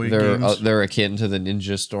fighty boy games. They're akin to the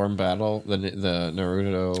Ninja Storm Battle, the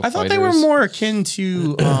Naruto. I thought they were more akin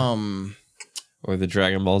to or the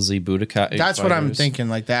Dragon Ball Z Budokai. That's what I'm thinking,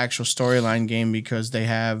 like the actual storyline game, because they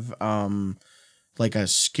have like a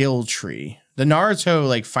skill tree. The Naruto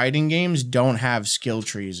like fighting games don't have skill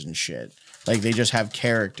trees and shit. Like they just have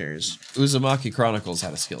characters. Uzumaki Chronicles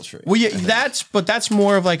had a skill tree. Well, yeah, that's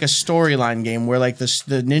more of like a storyline game where like the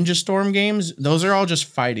Ninja Storm games, those are all just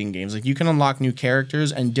fighting games. Like you can unlock new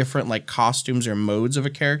characters and different like costumes or modes of a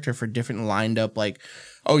character for different lined up. Like,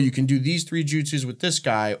 oh, you can do these 3 jutsus with this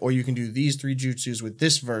guy, or you can do these 3 jutsus with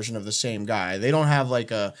this version of the same guy. They don't have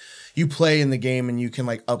like you play in the game and you can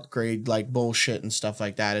like upgrade like bullshit and stuff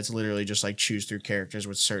like that. It's literally just like choose through characters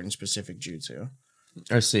with certain specific jutsu.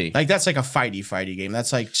 I see. Like that's like a fighty game.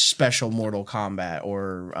 That's like special Mortal Kombat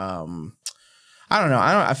or I don't know.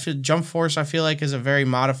 I feel Jump Force I feel like is a very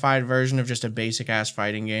modified version of just a basic ass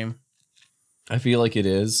fighting game. I feel like it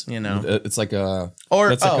is. You know. It's like a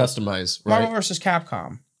customized, right? Marvel vs.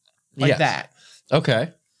 Capcom. Like that.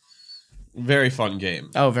 Okay. Very fun game.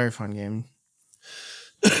 Oh, very fun game.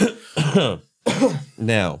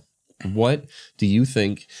 Now, what do you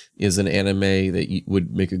think is an anime that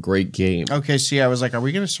would make a great game? Okay, see, I was like, are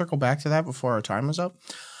we going to circle back to that before our time is up?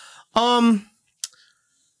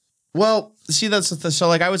 Well, see, so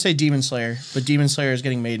like I would say Demon Slayer, but Demon Slayer is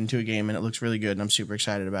getting made into a game and it looks really good and I'm super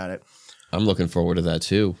excited about it. I'm looking forward to that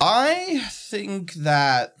too. I think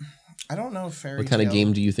that I don't know if Fairy Tail. What kind of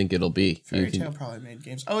game do you think it'll be? Fairy Tail probably made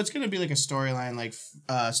games. Oh, it's going to be like a storyline like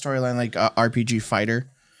RPG fighter.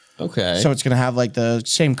 Okay. So it's going to have like the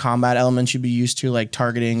same combat elements you'd be used to, like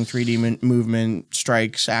targeting, 3D movement,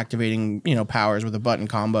 strikes, activating, powers with a button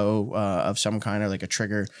combo of some kind or like a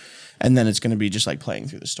trigger. And then it's going to be just like playing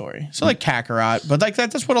through the story. So like Kakarot, but like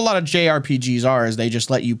that's what a lot of JRPGs are, is they just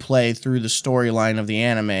let you play through the storyline of the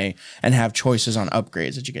anime and have choices on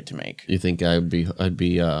upgrades that you get to make. You think I'd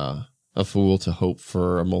be a fool to hope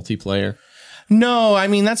for a multiplayer? No, I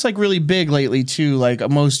mean that's like really big lately too. Like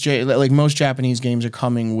most Japanese games are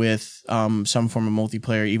coming with some form of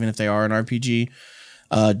multiplayer, even if they are an RPG.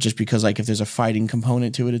 Just because like if there's a fighting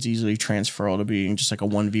component to it, it's easily transferable to being just like a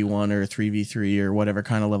 1v1 or a 3v3 or whatever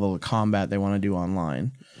kind of level of combat they want to do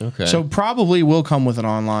online. Okay. So probably will come with an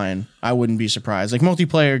online. I wouldn't be surprised. Like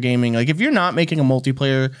multiplayer gaming, like if you're not making a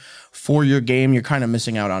multiplayer for your game, you're kind of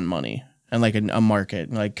missing out on money and like a market,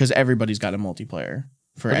 like because everybody's got a multiplayer.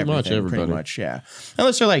 Pretty much, yeah.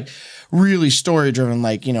 Unless they're like really story driven,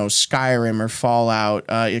 like Skyrim or Fallout,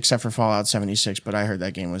 except for Fallout 76. But I heard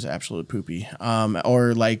that game was absolute poopy.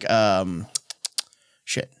 Or like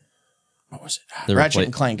shit. What was it? Ratchet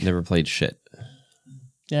and Clank. Never played shit.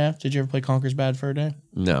 Yeah. Did you ever play Conker's Bad Fur Day?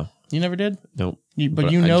 No. You never did? Nope.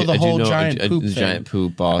 But you know the whole giant poop thing. Giant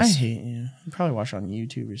poop boss. I hate you. You probably watched it on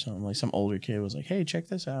YouTube or something. Like some older kid was like, "Hey, check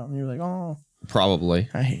this out," and you were like, "Oh." Probably.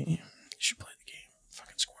 I hate you. You should play the game.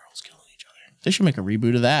 Fucking squirrels killing each other. They should make a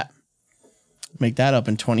reboot of that. Make that up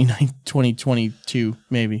in 2022,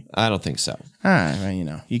 maybe. I don't think so.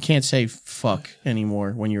 Well, you can't say fuck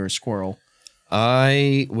anymore when you're a squirrel.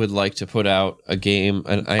 I would like to put out a game.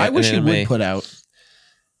 I wish you would put out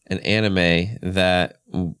an anime that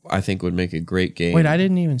I think would make a great game. Wait, I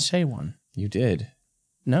didn't even say one. You did.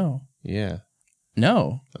 No. Yeah.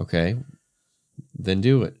 No. Okay. Then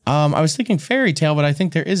do it. I was thinking Fairy Tail, but I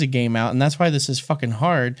think there is a game out, and that's why this is fucking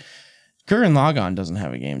hard. Gurren Lagann doesn't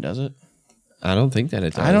have a game, does it? I don't think that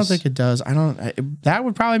it does. I don't think it does. That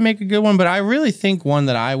would probably make a good one, but I really think one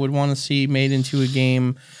that I would want to see made into a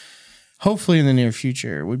game, hopefully in the near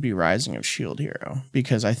future, would be Rising of Shield Hero,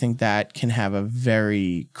 because I think that can have a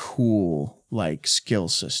very cool like skill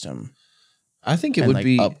system. I think it would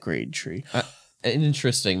be upgrade tree. An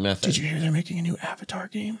interesting method. Did you hear they're making a new Avatar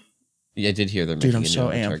game? Yeah, I did hear they're making a new Avatar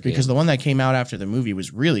game. Dude, I'm so amped because the one that came out after the movie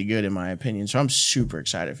was really good in my opinion. So I'm super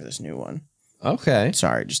excited for this new one. Okay.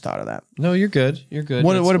 Sorry, just thought of that. No, you're good. You're good.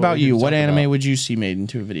 What about you? What anime would you see made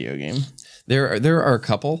into a video game? There are a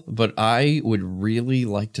couple, but I would really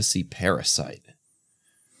like to see Parasite.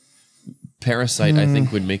 Parasite, I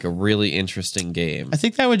think, would make a really interesting game. I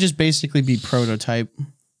think that would just basically be Prototype.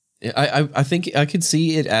 I think I could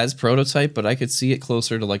see it as Prototype, but I could see it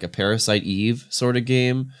closer to like a Parasite Eve sort of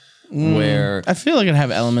game where I feel like it'd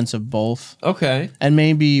have elements of both. Okay. And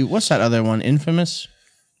maybe what's that other one? Infamous?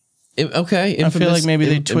 Okay. I feel like maybe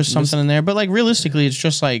they twist something in there, but like realistically, it's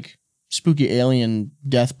just like spooky alien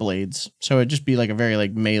death blades. So it'd just be like a very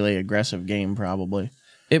like melee aggressive game, probably.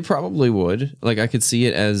 It probably would. Like I could see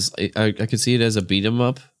it as I could see it as a beat 'em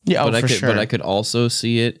up. Yeah, but sure. But I could also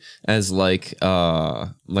see it as like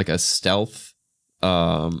a stealth.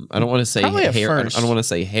 I don't want to say I don't want to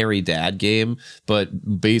say hairy dad game,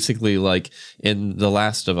 but basically like in The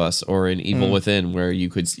Last of Us or in Evil Within, where you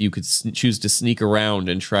could choose to sneak around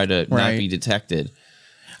and try to not be detected.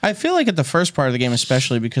 I feel like at the first part of the game,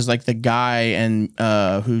 especially because like the guy and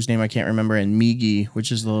whose name I can't remember, and Migi,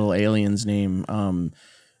 which is the little alien's name.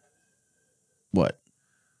 What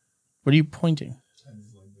are you pointing?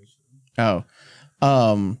 Oh,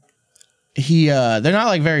 they're not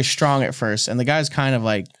like very strong at first, and the guy's kind of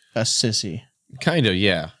like a sissy. Kind of,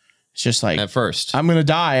 yeah. It's just like at first, I'm gonna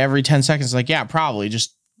die every 10 seconds. Like, yeah, probably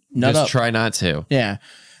just nut up. Try not to. Yeah.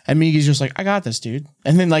 And Migi's just like, I got this, dude.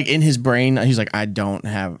 And then like in his brain, he's like, I'm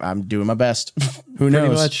doing my best. Who knows?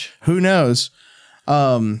 Pretty much. Who knows?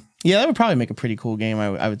 Yeah, that would probably make a pretty cool game.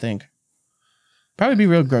 I would think. Probably be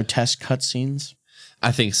real grotesque cutscenes.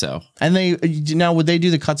 I think so. And would they do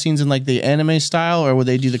the cutscenes in like the anime style, or would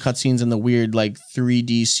they do the cutscenes in the weird like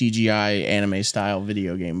 3D CGI anime style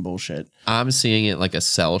video game bullshit? I'm seeing it like a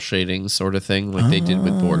cell shading sort of thing, like they did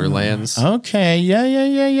with Borderlands. Okay, yeah.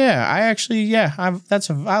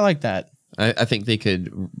 I like that. I think they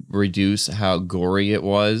could reduce how gory it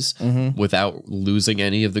was without losing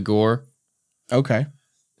any of the gore. Okay.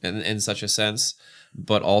 In such a sense.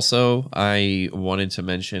 But also, I wanted to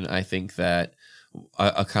mention, I think that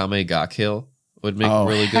Akame ga Kill would make a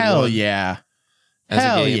really good one. Hell yeah.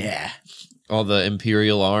 Hell yeah. All the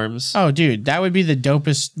Imperial arms. Oh, dude, that would be the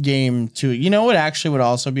dopest game to... You know what actually would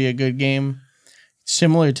also be a good game?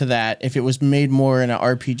 Similar to that, if it was made more in an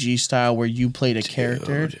RPG style where you played a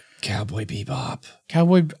character. Cowboy Bebop.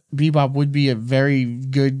 Cowboy Bebop would be a very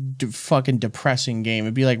good fucking depressing game.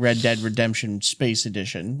 It'd be like Red Dead Redemption Space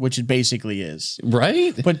Edition, which it basically is.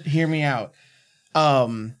 Right? But hear me out.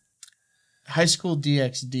 High School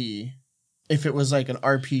DxD, if it was like an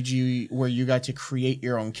RPG where you got to create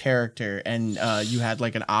your own character and you had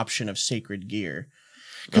like an option of sacred gear.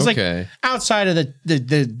 Because like outside of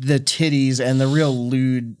the titties and the real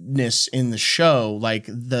lewdness in the show, like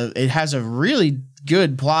it has a really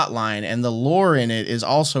good plot line, and the lore in it is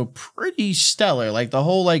also pretty stellar. Like the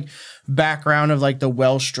whole like background of like the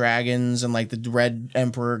Welsh dragons and like the Red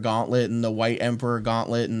Emperor Gauntlet and the White Emperor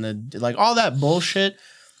Gauntlet and the like all that bullshit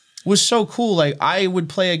was so cool. Like I would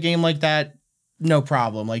play a game like that, no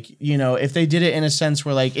problem. Like, you know, if they did it in a sense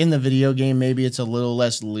where like in the video game maybe it's a little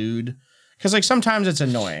less lewd. Because like sometimes it's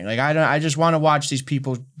annoying. Like I just want to watch these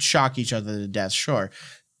people shock each other to death. Sure,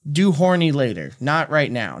 do horny later, not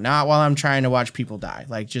right now. Not while I'm trying to watch people die.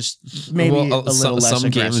 Like just maybe a little less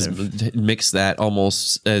aggressive. Games mix that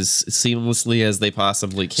almost as seamlessly as they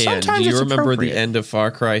possibly can. Sometimes do you it's remember the end of Far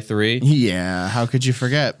Cry 3? Yeah, how could you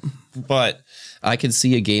forget? But I can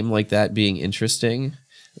see a game like that being interesting.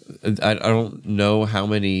 I don't know how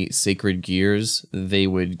many sacred gears they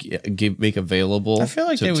would make available. I feel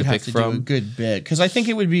like they would have to do a good bit, because I think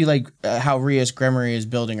it would be like how Rias Gremory is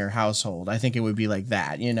building her household. I think it would be like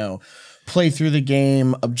that, you know, play through the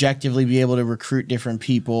game, objectively be able to recruit different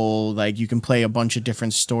people. Like you can play a bunch of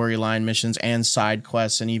different storyline missions and side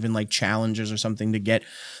quests and even like challenges or something to get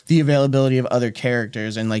the availability of other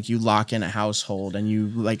characters, and like you lock in a household and you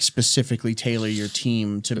like specifically tailor your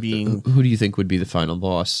team to being... Who do you think would be the final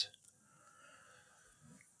boss?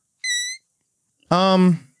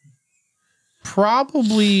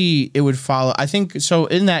 Probably it would follow. I think so.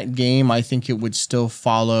 In that game, I think it would still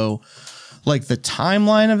follow like the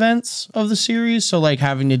timeline events of the series. So like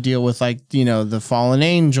having to deal with like, you know, the fallen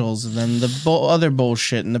angels and then the other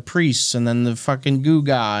bullshit and the priests and then the fucking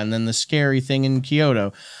Guga and then the scary thing in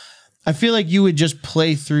Kyoto. I feel like you would just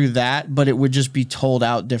play through that, but it would just be told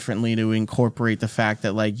out differently to incorporate the fact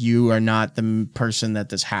that like you are not the person that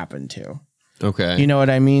this happened to. Okay. You know what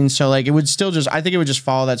I mean? So like it would still just, I think it would just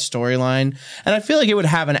follow that storyline. And I feel like it would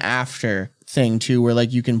have an after thing too, where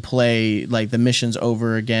like you can play like the missions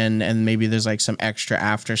over again and maybe there's like some extra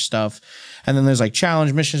after stuff. And then there's like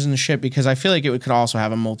challenge missions and shit, because I feel like it could also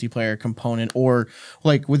have a multiplayer component, or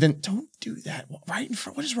like within, don't do that right in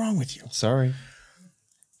front. What is wrong with you? Sorry.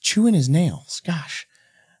 Chewing his nails. Gosh.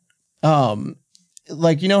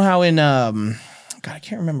 Like, you know how in, God, I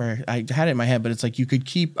can't remember. I had it in my head, but it's like you could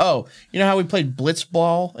keep... Oh, you know how we played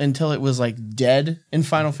Blitzball until it was like dead in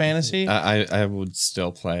Final Fantasy? I would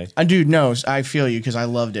still play. Dude, no, I feel you because I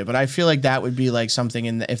loved it. But I feel like that would be like something,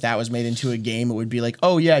 if that was made into a game, it would be like,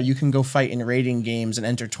 oh yeah, you can go fight in raiding games and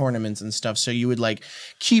enter tournaments and stuff. So you would like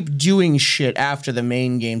keep doing shit after the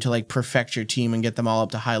main game to like perfect your team and get them all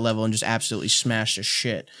up to high level and just absolutely smash the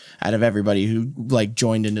shit out of everybody who like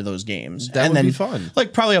joined into those games. That would be fun.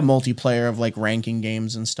 Like probably a multiplayer of like ranking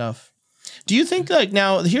games and stuff. Do you think like,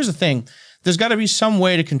 now here's the thing, there's got to be some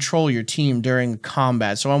way to control your team during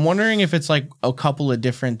combat, so I'm wondering if it's like a couple of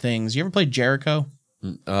different things. You ever played Jericho?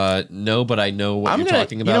 No, but I know what you're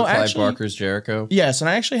talking about. Clive Barker's Jericho. Yes, and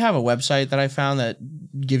I actually have a website that I found that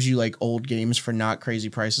gives you like old games for not crazy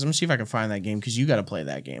prices. I'm gonna see if I can find that game because you got to play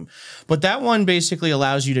that game. But that one basically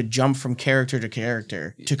allows you to jump from character to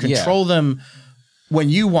character to control them when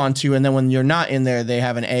you want to, and then when you're not in there, they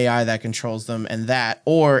have an AI that controls them, and that,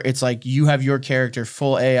 or it's like you have your character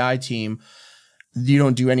full AI team. You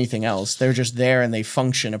don't do anything else. They're just there and they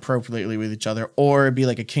function appropriately with each other. Or it'd be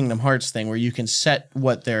like a Kingdom Hearts thing where you can set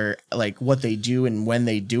what they're like, what they do and when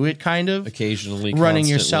they do it, kind of. Occasionally, running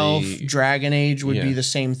yourself. Dragon Age would be the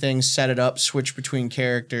same thing. Set it up, switch between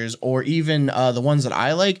characters, or even the ones that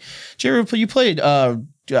I like. Did you ever play? You played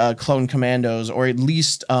Clone Commandos, or at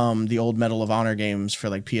least the old Medal of Honor games for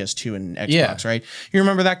like PS2 and Xbox, right? You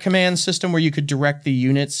remember that command system where you could direct the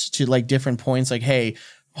units to like different points, like, hey,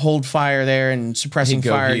 hold fire there and suppressing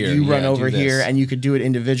fire, here. You run over here, and you could do it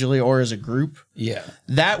individually or as a group. Yeah.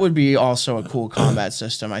 That would be also a cool combat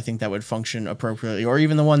system. I think that would function appropriately. Or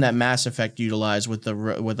even the one that Mass Effect utilized with the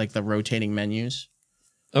like the rotating menus.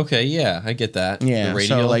 Okay, yeah, I get that. Yeah,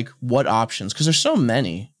 so like what options? Because there's so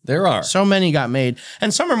many. There are. So many got made.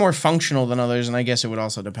 And some are more functional than others, and I guess it would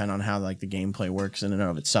also depend on how like the gameplay works in and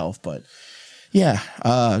of itself. But yeah,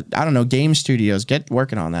 I don't know. Game studios, get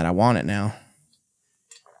working on that. I want it now.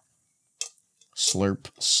 Slurp,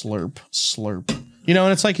 slurp, slurp. You know,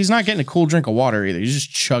 and it's like he's not getting a cool drink of water either. He's just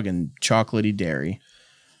chugging chocolatey dairy.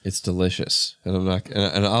 It's delicious, and I'm not,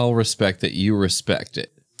 and I'll respect that you respect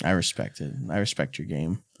it. I respect it. I respect your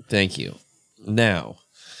game. Thank you. Now,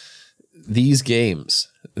 these games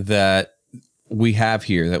that we have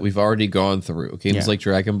here that we've already gone through, games like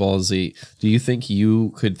Dragon Ball Z, do you think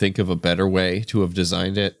you could think of a better way to have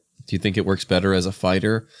designed it? Do you think it works better as a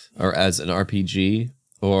fighter or as an RPG?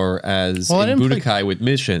 Or as in Budokai with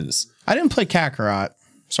missions. I didn't play Kakarot,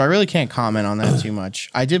 so I really can't comment on that too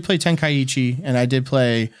much. I did play Tenkaichi, and I did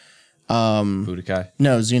play... Budokai?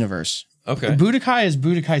 No, Xenoverse. Okay. Budokai is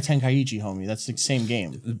Budokai Tenkaichi, homie. That's the same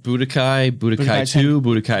game. Budokai 2,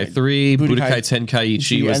 Budokai 3, Budokai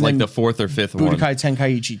Tenkaichi was like the fourth or fifth one. Budokai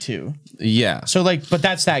Tenkaichi 2. Yeah. So like, but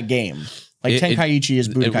that's that game. Like Tenkaichi is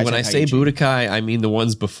Budokai. When I say Budokai, I mean the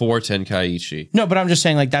ones before Tenkaichi. No, but I'm just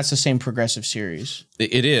saying like that's the same progressive series.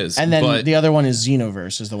 It is. And then the other one is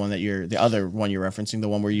Xenoverse, is the one that the other one you're referencing, the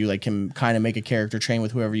one where you like can kind of make a character, train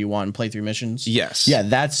with whoever you want, and play through missions. Yes. Yeah,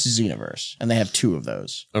 that's Xenoverse, and they have 2 of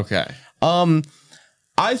those. Okay.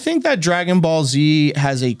 I think that Dragon Ball Z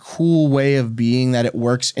has a cool way of being that it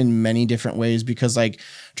works in many different ways, because like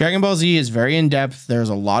Dragon Ball Z is very in depth. There's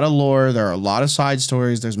a lot of lore. There are a lot of side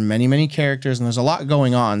stories. There's many, many characters, and there's a lot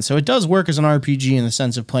going on. So it does work as an RPG in the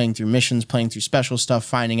sense of playing through missions, playing through special stuff,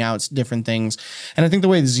 finding out different things. And I think the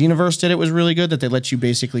way the Xenoverse did it was really good, that they let you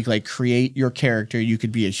basically like create your character. You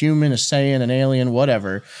could be a human, a Saiyan, an alien,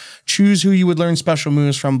 whatever. Choose who you would learn special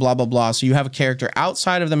moves from, blah, blah, blah. So you have a character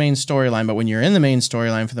outside of the main storyline, but when you're in the main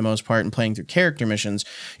storyline for the most part and playing through character missions,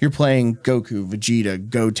 you're playing Goku, Vegeta,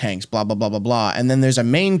 Gotenks, blah, blah, blah, blah, blah. And then there's a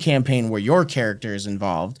main campaign where your character is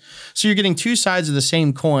involved. So you're getting 2 sides of the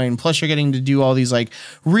same coin, plus you're getting to do all these like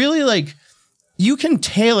really like you can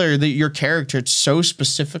tailor your character so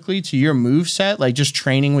specifically to your move set, like just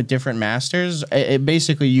training with different masters. It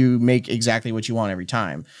basically you make exactly what you want every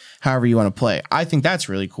time, however you want to play. I think that's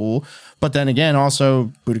really cool. But then again,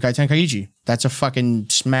 also Budokai Tenkaichi, that's a fucking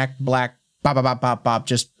smack black bop bop bop bop bop.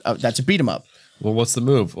 Just that's a beat 'em up. Well, what's the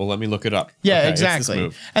move? Well, let me look it up. Yeah, okay,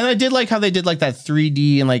 exactly. And I did like how they did like that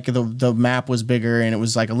 3D and like the map was bigger and it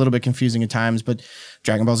was like a little bit confusing at times. But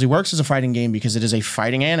Dragon Ball Z works as a fighting game because it is a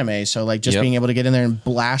fighting anime. So like just being able to get in there and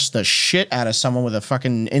blast the shit out of someone with a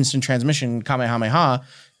fucking instant transmission Kamehameha,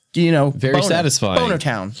 you know, very satisfying. Boner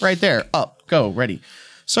Town right there. Up, go, ready.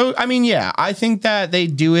 So, I mean, yeah, I think that they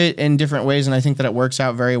do it in different ways, and I think that it works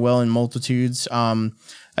out very well in multitudes.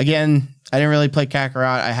 Again, I didn't really play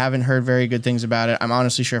Kakarot. I haven't heard very good things about it. I'm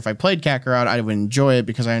honestly sure if I played Kakarot, I would enjoy it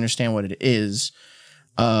because I understand what it is.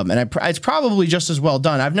 And it's probably just as well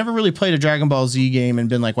done. I've never really played a Dragon Ball Z game and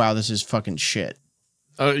been like, wow, this is fucking shit.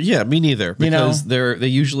 Yeah, me neither. Because they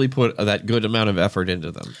usually put that good amount of effort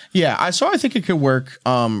into them. Yeah, I think it could work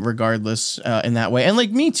regardless in that way. And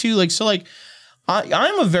like me too, like so like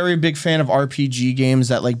I'm a very big fan of RPG games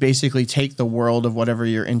that like basically take the world of whatever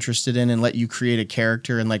you're interested in and let you create a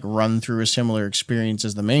character and like run through a similar experience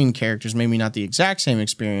as the main characters. Maybe not the exact same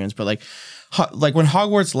experience, but like when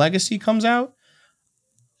Hogwarts Legacy comes out,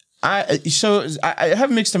 I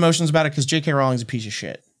have mixed emotions about it because J.K. Rowling's a piece of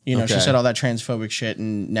shit. You know, she said all that transphobic shit,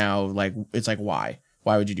 and now like it's like why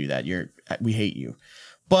would you do that? We hate you,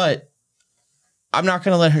 but I'm not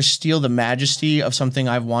going to let her steal the majesty of something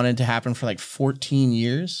I've wanted to happen for like 14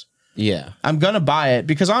 years. Yeah. I'm gonna buy it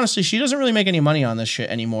because honestly, she doesn't really make any money on this shit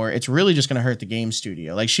anymore. It's really just gonna hurt the game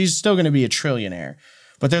studio. Like she's still gonna be a trillionaire,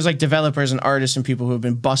 but there's like developers and artists and people who have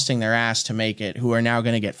been busting their ass to make it who are now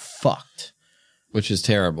gonna get fucked. Which is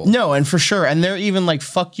terrible. No, and for sure, and they're even like,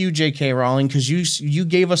 "Fuck you, J.K. Rowling, because you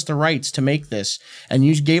gave us the rights to make this, and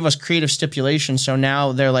you gave us creative stipulations." So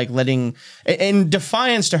now they're like letting, in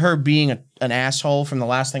defiance to her being an asshole. From the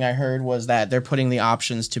last thing I heard was that they're putting the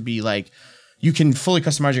options to be like, you can fully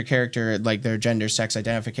customize your character, like their gender, sex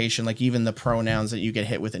identification, like even the pronouns that you get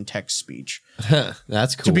hit with in text speech.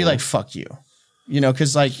 That's cool. To be like, fuck you. You know,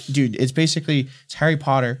 because like, dude, it's Harry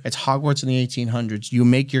Potter. It's Hogwarts in the 1800s. You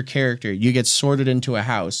make your character, you get sorted into a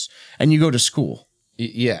house, and you go to school.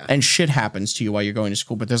 Yeah. And shit happens to you while you're going to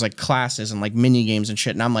school. But there's like classes and like mini games and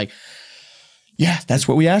shit. And I'm like, yeah, that's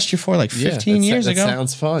what we asked you for like 15 years ago. That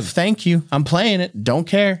sounds fun. Thank you. I'm playing it. Don't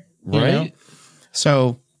care. Right. You know?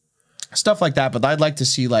 So stuff like that. But I'd like to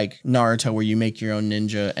see like Naruto where you make your own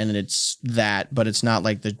ninja and it's that, but it's not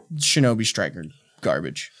like the Shinobi Striker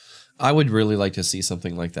garbage. I would really like to see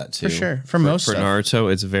something like that too. For sure. For most for stuff.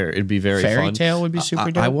 Naruto, it'd be very Fairy fun. Tail would be super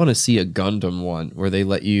dope. I want to see a Gundam one where they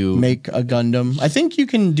let you make a Gundam. I think you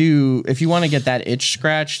can do, if you want to get that itch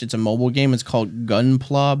scratched, it's a mobile game. It's called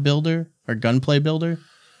Gunpla Builder or Gunplay Builder.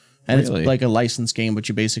 And Really? it's like a licensed game, but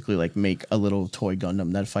you basically like make a little toy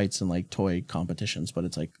Gundam that fights in like toy competitions, but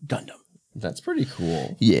it's like Gundam. That's pretty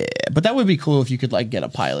cool. Yeah, but that would be cool if you could like get a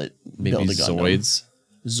pilot, Maybe build a Gundam.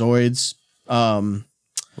 Zoids, Zoids.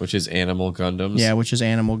 which is animal Gundams. Yeah, which is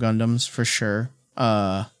animal Gundams for sure.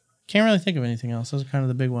 Can't really think of anything else. Those are kind of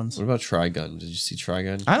the big ones. What about Trigun? Did you see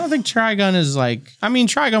Trigun? I don't think Trigun is like, I mean,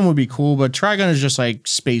 Trigun would be cool, but Trigun is just like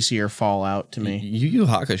spacey or Fallout to me. Yu Yu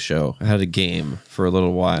Hakusho had a game for a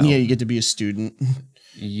little while. Yeah, you get to be a student.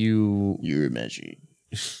 You're magic.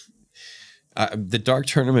 The Dark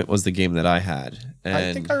Tournament was the game that I had. And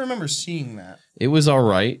I think I remember seeing that. it was all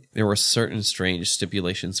right. There were certain strange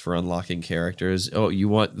stipulations for unlocking characters. Oh, you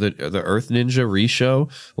want the Earth Ninja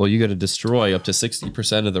Risho? Well, you got to destroy up to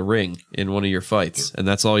 60% of the ring in one of your fights, and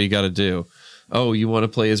that's all you got to do. Oh, you want to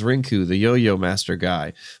play as Rinku, the Yo-Yo Master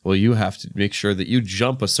guy? Well, you have to make sure that you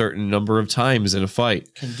jump a certain number of times in a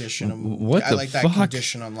fight. Condition. What I the like fuck? that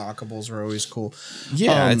condition unlockables were always cool.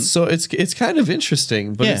 Yeah, it's kind of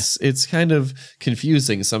interesting, but Yeah. it's kind of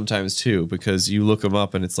confusing sometimes too, because you look them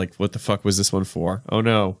up and it's like, what the fuck was this one for? Oh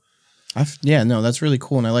no. Yeah, no, that's really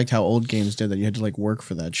cool, and I liked how old games did that. You had to like work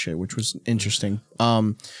for that shit, which was interesting.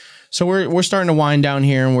 So we're starting to wind down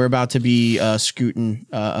here, and we're about to be scooting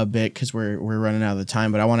a bit because we're running out of the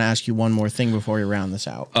time. But I want to ask you one more thing before we round this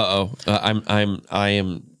out. I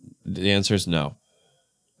am. The answer is no.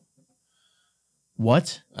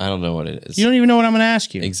 What? I don't know what it is. You don't even know what I'm going to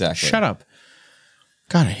ask you. Exactly. Shut up.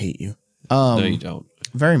 God, I hate you. No, you don't.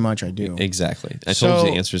 Very much, I do. Exactly. I told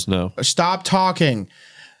you the answer is no. Stop talking.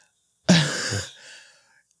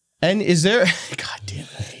 And is there? God damn it!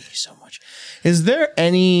 I hate you so much. Is there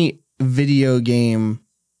any video game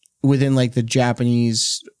within like the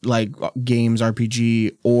Japanese like games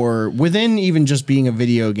RPG or within even just being a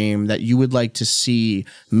video game that you would like to see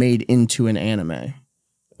made into an anime? A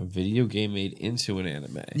video game made into an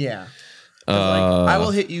anime. Yeah. I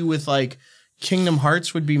will hit you with like Kingdom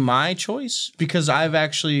Hearts would be my choice because I've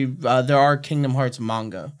actually there are Kingdom Hearts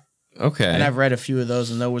manga. Okay. And I've read a few of those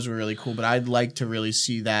and those were really cool, but I'd like to really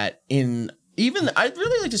see that I'd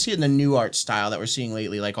really like to see it in the new art style that we're seeing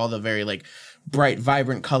lately, like all the very like bright,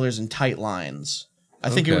 vibrant colors and tight lines. I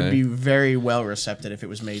think it would be very well received if it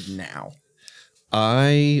was made now.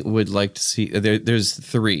 I would like to see there's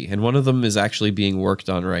 3, and one of them is actually being worked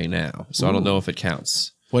on right now. So I don't know if it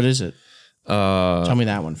counts. What is it? Tell me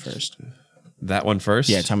that one first. That one first?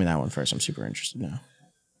 Yeah, tell me that one first. I'm super interested now.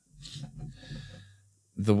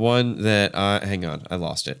 The one that hang on, I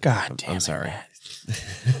lost it. God damn I'm sorry.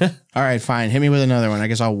 All right, fine. Hit me with another one. I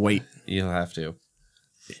guess I'll wait. You'll have to.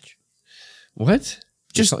 Bitch. What?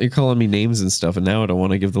 You're calling me names and stuff, and now I don't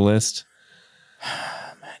want to give the list.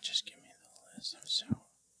 Matt, just give me the list.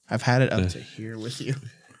 I've had it up to here with you.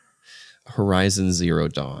 Horizon Zero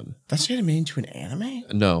Dawn. That's getting made into an anime?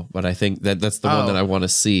 No, but I think that's the one that I want to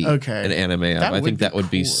see an anime of. I think that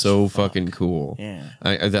would be so fucking cool. Yeah.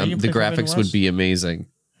 The graphics would be amazing.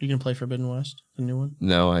 Are you going to play Forbidden West, the new one?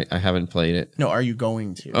 No, I haven't played it. No, are you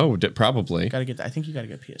going to? Oh, probably. I think you got to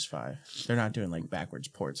get PS5. They're not doing like backwards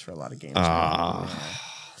ports for a lot of games.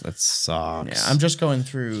 That sucks. Yeah, I'm just going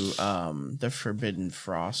through the Forbidden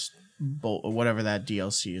Frost, whatever that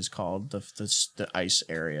DLC is called, the ice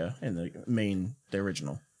area in the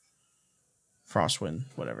original Frostwind,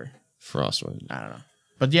 whatever. Frostwind. I don't know,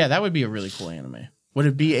 but yeah, that would be a really cool anime. Would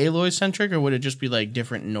it be Aloy centric or would it just be like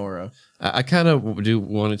different Nora? I kind of do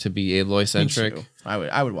want it to be Aloy Me centric. too.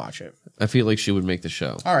 I would watch it. I feel like she would make the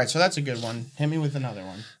show. All right, so that's a good one. Hit me with another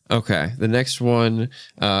one. Okay, the next one,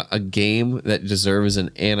 a game that deserves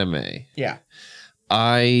an anime. Yeah.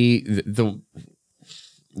 The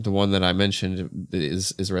one that I mentioned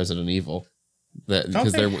is Resident Evil.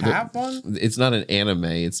 Don't they have one? It's not an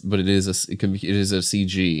anime. But it is a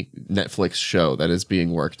CG Netflix show that is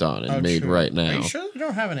being worked on and made right now. Are you sure you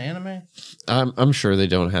don't have an anime? I'm sure they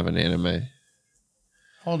don't have an anime.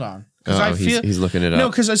 Hold on. Oh, he's looking it up. No,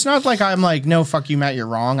 because it's not like I'm like, no, fuck you, Matt, you're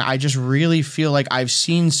wrong. I just really feel like I've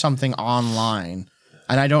seen something online,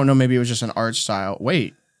 and I don't know, maybe it was just an art style.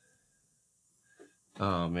 Wait.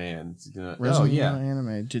 Oh man! Resident Evil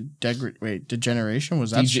anime. Degeneration was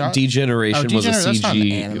that shot? Degeneration was a that's not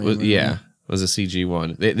an anime CG. movie. Was a CG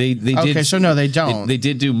one. They did. Okay, so no, they don't. They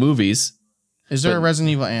did do movies. Is there a Resident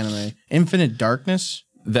Evil anime? Infinite Darkness.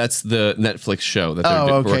 That's the Netflix show that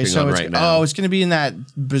they're working on right now. Oh, it's going to be in that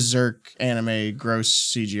Berserk anime,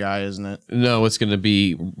 gross CGI, isn't it? No, it's going to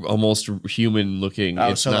be almost human looking. Oh,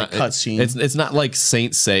 it's so not like cutscene. It's not like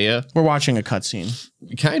Saint Seiya. We're watching a cutscene.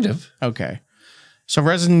 Kind of. Okay. So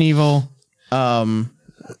Resident Evil, then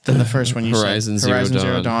the first one you Horizon said.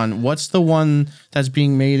 Zero Dawn. What's the one that's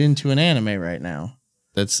being made into an anime right now?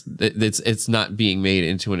 It's not being made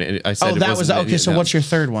into an. I said that was okay. So what's your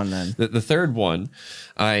third one then? The third one,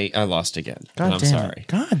 I lost again. God I'm damn sorry. It.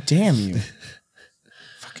 God damn you!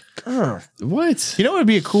 Fucking grr. What? You know what would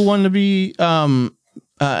be a cool one to be an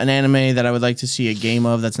anime that I would like to see a game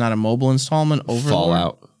of that's not a mobile installment? Overlord?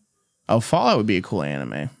 Fallout. Oh, Fallout would be a cool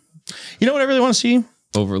anime. You know what I really want to see?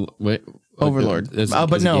 Overlord.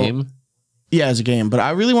 But no. Game? Yeah, as a game. But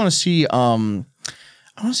I really want to see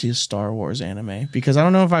I want to see a Star Wars anime because I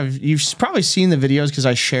don't know if you've probably seen the videos because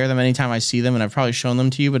I share them anytime I see them and I've probably shown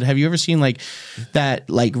them to you. But have you ever seen like that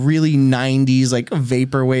like really 90s like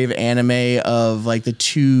vaporwave anime of like the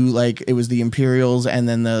two, like it was the Imperials and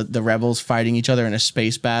then the rebels fighting each other in a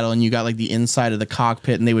space battle and you got like the inside of the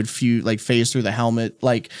cockpit and they would phase through the helmet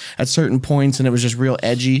like at certain points and it was just real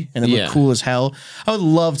edgy and it looked cool as hell. I would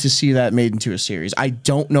love to see that made into a series. I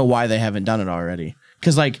don't know why they haven't done it already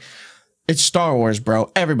because like it's Star Wars, bro.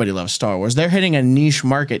 Everybody loves Star Wars. They're hitting a niche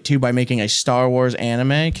market too by making a Star Wars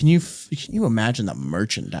anime. Can you imagine the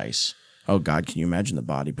merchandise? Oh God, can you imagine the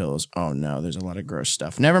body pillows? Oh no, there's a lot of gross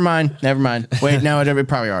stuff. Never mind. Wait, no, it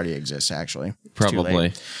probably already exists. Actually,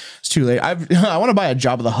 probably. It's too late. I want to buy a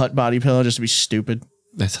Jabba the Hutt body pillow just to be stupid.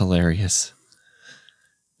 That's hilarious.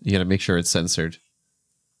 You got to make sure it's censored.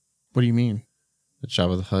 What do you mean? The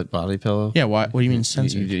Jabba the Hutt body pillow. Yeah. What do you mean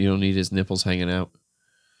censored? You don't need his nipples hanging out.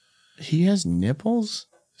 He has nipples?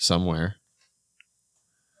 Somewhere.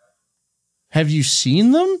 Have you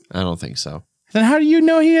seen them? I don't think so. Then how do you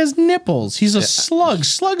know he has nipples? He's a slug.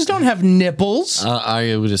 Slugs don't have nipples.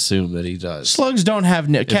 I would assume that he does. Slugs don't have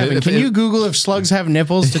nipples. Kevin, can you Google if slugs have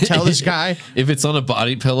nipples to tell this guy? If it's on a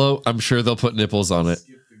body pillow, I'm sure they'll put nipples on it.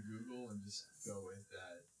 Skip the Google and just go with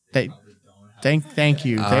that. They probably don't have Thank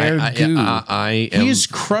you. They're goo. He's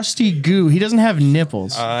crusty goo. He doesn't have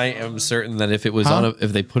nipples. I am certain that if it was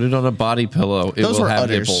if they put it on a body pillow, it will have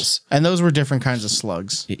udders. nipples. And those were different kinds of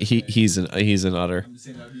slugs. He's an udder. I'm just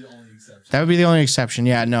saying that would be the only exception. That would be the only exception.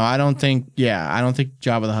 Yeah, no, I don't think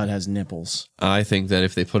Jabba the Hutt has nipples. I think that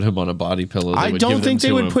if they put him on a body pillow, I don't think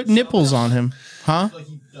they would put nipples on him. Huh? I feel like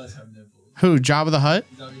he does have nipples. Who? Jabba the Hutt?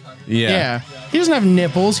 Is that what you're talking about? Yeah. He doesn't have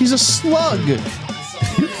nipples. He's a slug.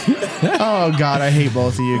 Oh God, I hate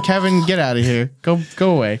both of you. Kevin, get out of here. Go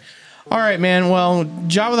away. All right, man. Well,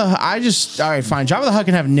 Jabba the Hutt. All right, fine. Jabba the Hutt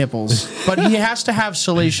can have nipples, but he has to have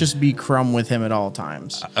Salacious B. Crumb with him at all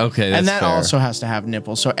times. Okay, that's and that fair. also has to have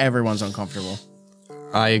nipples, so everyone's uncomfortable.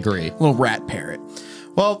 I agree. Little rat parrot.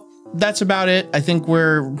 Well, that's about it. I think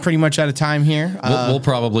we're pretty much out of time here. We'll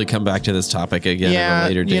probably come back to this topic again at a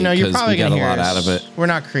later date you're probably we got gonna a hear lot us. out of it. We're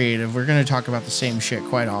not creative. We're going to talk about the same shit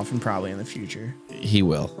quite often, probably in the future. He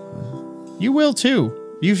will. You will too.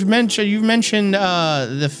 You've mentioned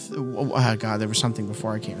oh God, there was something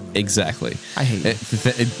before I can't remember. Exactly. I hate it.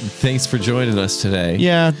 Thanks for joining us today.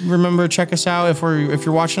 Yeah, remember, check us out if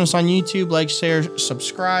you're watching us on YouTube, like, share,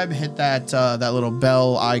 subscribe, hit that little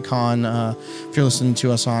bell icon. If you're listening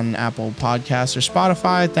to us on Apple Podcasts or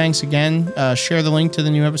Spotify, thanks again. Share the link to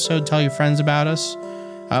the new episode. Tell your friends about us.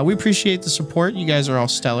 We appreciate the support. You guys are all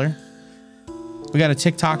stellar. We got a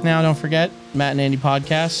TikTok now, don't forget. Matt and Andy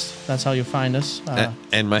Podcast. That's how you'll find us.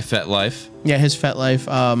 And my Fet Life. Yeah, his Fet Life.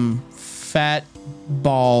 Fat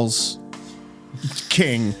Balls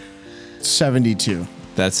King 72.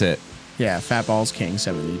 That's it. Yeah, Fat Balls King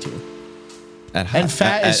 72. And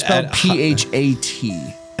fat is spelled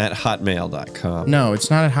PHAT. at hotmail.com. No, it's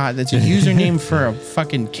not a hot. That's a username for a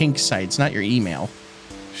fucking kink site. It's not your email.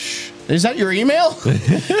 Is that your email?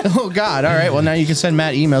 Oh God! All right. Well, now you can send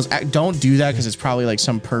Matt emails. Don't do that because it's probably like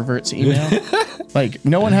some pervert's email. Like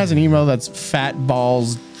no one has an email that's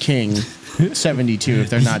fatballsking72 if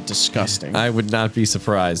they're not disgusting. I would not be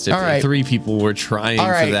surprised if 3 people were trying for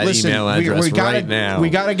that email address right now. We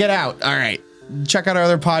gotta get out. All right. Check out our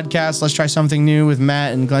other podcast. Let's try something new with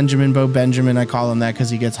Matt and Glenjamin Bo Benjamin. I call him that because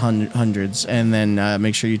he gets hundreds. And then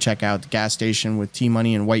make sure you check out the gas station with T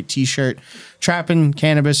Money and white T-shirt. Trapping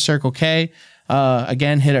Cannabis Circle K.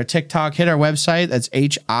 Again, hit our TikTok, hit our website. That's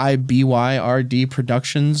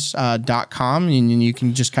HIBYRDproductions.com. And you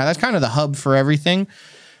can just that's kind of the hub for everything.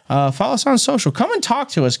 Follow us on social. Come and talk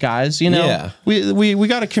to us, guys. You know, we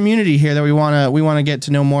got a community here that we wanna get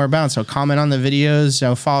to know more about. So comment on the videos.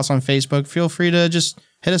 Follow us on Facebook. Feel free to just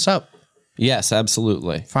hit us up. Yes,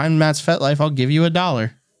 absolutely. Find Matt's FetLife. I'll give you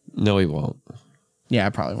 $1. No, he won't. Yeah, I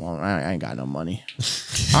probably won't. I ain't got no money.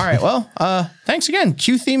 All right. Well, thanks again.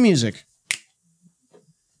 Cue theme music.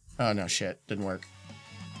 Oh no, shit, didn't work.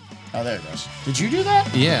 Oh, there it goes. Did you do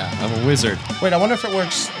that? Yeah, I'm a wizard. Wait, I wonder if it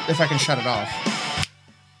works. If I can shut it off.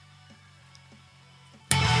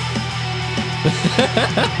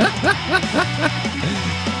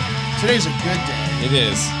 Today's a good day. It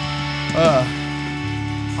is.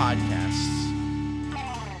 Podcast.